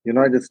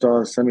 United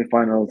Stars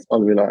semifinals,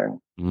 Al-Wilaya.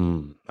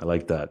 I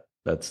like that.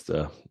 That's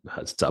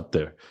up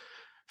there.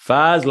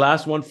 Faz,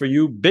 last one for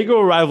you. Bigger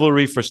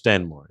rivalry for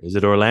Stanmore. Is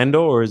it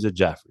Orlando or is it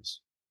Jafferys?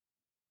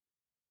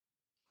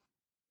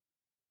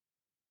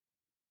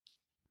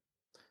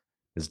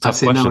 It's a tough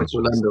question. Now it's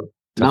Orlando.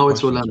 Now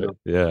it's Orlando.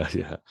 Right?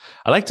 Yeah.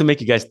 I like to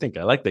make you guys think.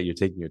 I like that you're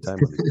taking your time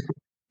with it.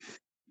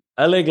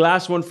 Alec,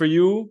 last one for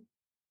you.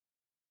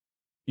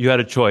 You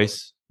had a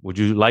choice. Would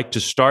you like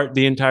to start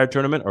the entire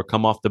tournament or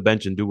come off the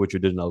bench and do what you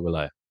did in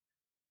Al-Wilaya?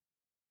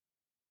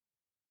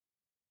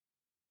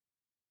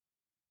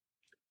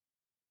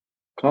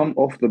 Come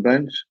off the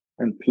bench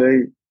and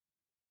play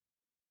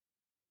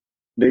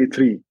day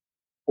 3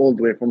 all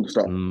the way from the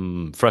start.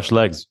 Fresh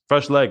legs.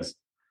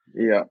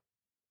 Yeah.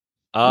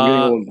 I'm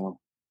getting old now.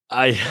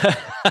 I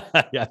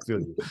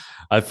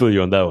feel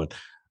you on that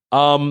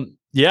one.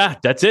 Yeah,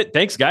 that's it.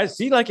 Thanks, guys.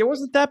 See, like it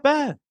wasn't that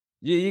bad.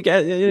 You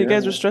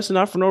guys were stressing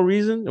out for no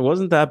reason. It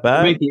wasn't that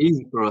bad. You make it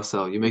easy for us,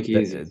 Al. You make it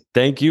easy.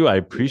 Thank you. I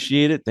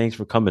appreciate it. Thanks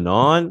for coming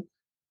on.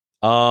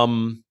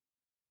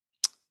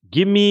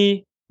 Give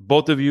me,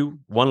 both of you,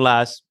 one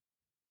last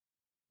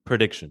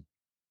prediction.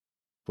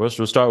 First,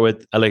 we'll start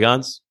with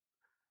Elegance.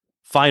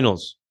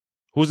 Finals.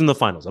 Who's in the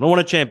finals? I don't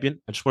want a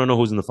champion. I just want to know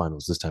who's in the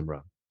finals this time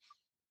around.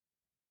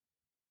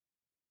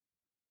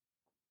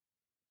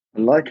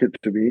 I'd like it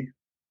to be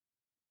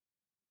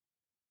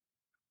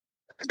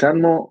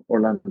Stanmore,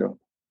 Orlando.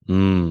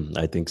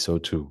 I think so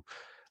too.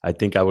 I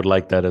think I would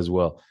like that as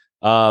well.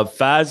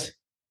 Faz?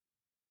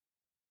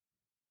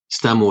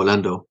 Stanmore,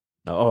 Orlando.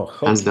 Oh,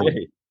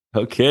 okay.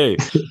 Okay.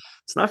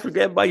 Let's not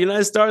forget about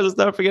United Stars. Let's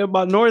not forget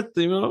about North.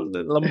 No,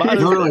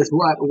 it's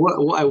what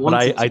I want.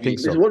 I think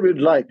so. It's what we'd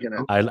like,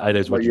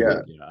 That's what you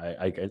like.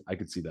 Yeah, I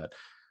could see that.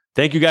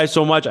 Thank you guys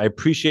so much. I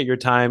appreciate your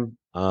time.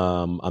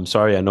 I'm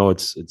sorry. I know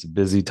it's a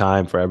busy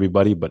time for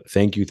everybody, but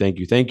thank you.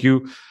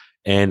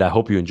 And I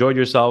hope you enjoyed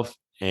yourself.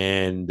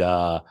 And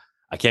I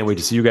can't wait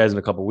to see you guys in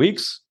a couple of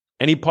weeks.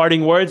 Any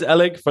parting words,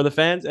 Alec, for the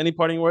fans? Any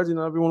parting words?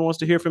 Everyone wants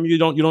to hear from you. You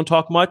don't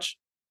talk much.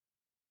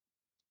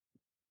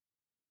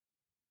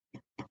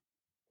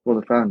 For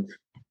the fans.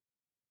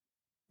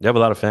 You have a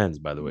lot of fans,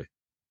 by the way.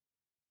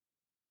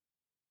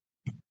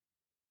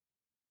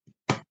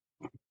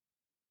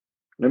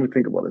 Let me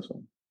think about this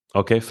one.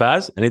 Okay,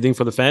 Faz, anything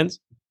for the fans?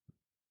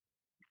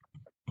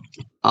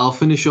 I'll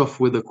finish off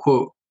with a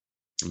quote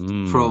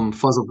from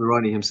Faz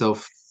Elegance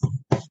himself.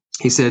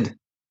 He said,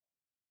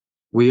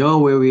 "We are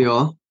where we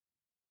are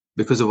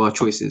because of our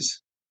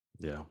choices."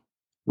 Yeah.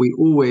 We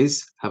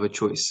always have a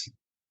choice.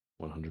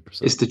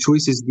 100%. It's the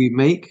choices we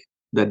make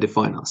that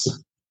define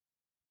us.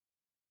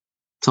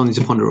 Something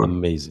to ponder on.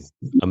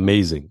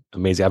 Amazing.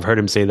 I've heard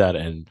him say that,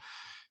 and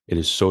it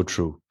is so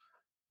true.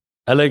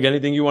 Alec,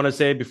 anything you want to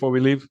say before we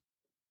leave?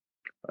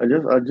 I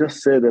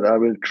just say that I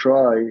will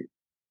try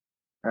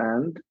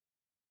and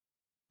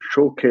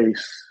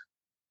showcase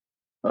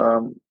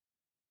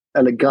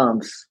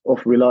elegance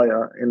of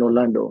Wilaya in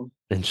Orlando.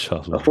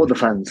 Inshallah. For the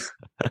fans.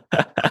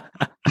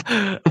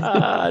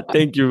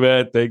 Thank you,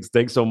 man.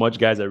 Thanks so much,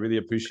 guys. I really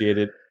appreciate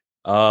it.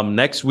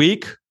 Next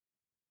week,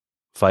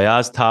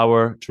 Fayaz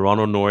Tower,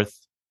 Toronto North,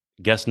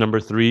 guest number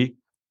 3.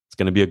 It's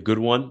going to be a good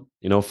one.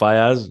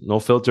 Fayaz, no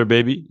filter,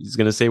 baby. He's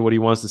going to say what he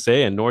wants to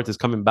say. And North is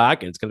coming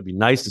back. And it's going to be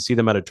nice to see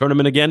them at a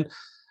tournament again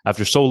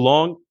after so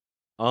long.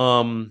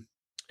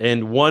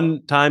 And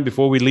one time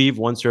before we leave,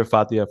 one Surah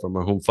Fatiha for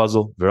Marhum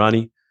Fazl,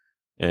 Virani,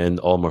 and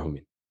all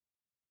Marhumin.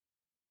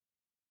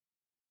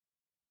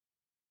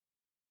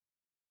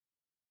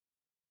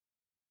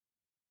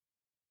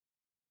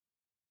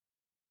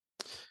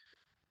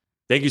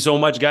 Thank you so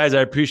much, guys. I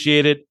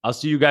appreciate it. I'll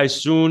see you guys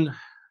soon.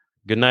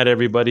 Good night,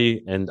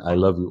 everybody. And I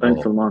love you all.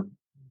 Thanks, Salman.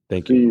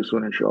 Thank you. See you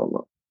soon,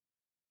 inshallah.